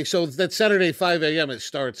 okay. So that's Saturday 5 a.m. it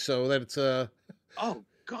starts. So that's Oh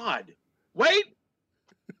God! Wake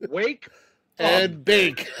and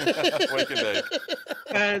bake. Wake and bake.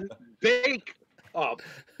 And bake up.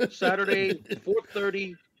 Saturday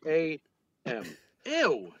 4:30 a.m.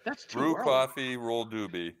 Ew, that's too Brew early. coffee, roll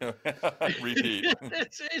doobie. Repeat.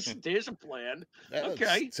 There's a plan. Yeah,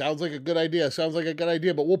 okay. Sounds like a good idea.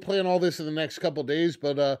 But we'll plan all this in the next couple of days.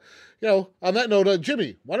 But, on that note,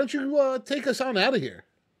 Jimmy, why don't you take us on out of here?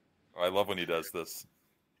 I love when he does this.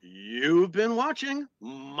 You've been watching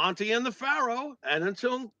Monte and the Pharaoh. And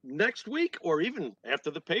until next week, or even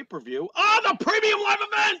after the pay-per-view, the premium live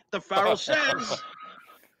event, the Pharaoh says,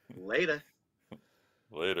 later.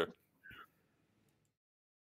 Later.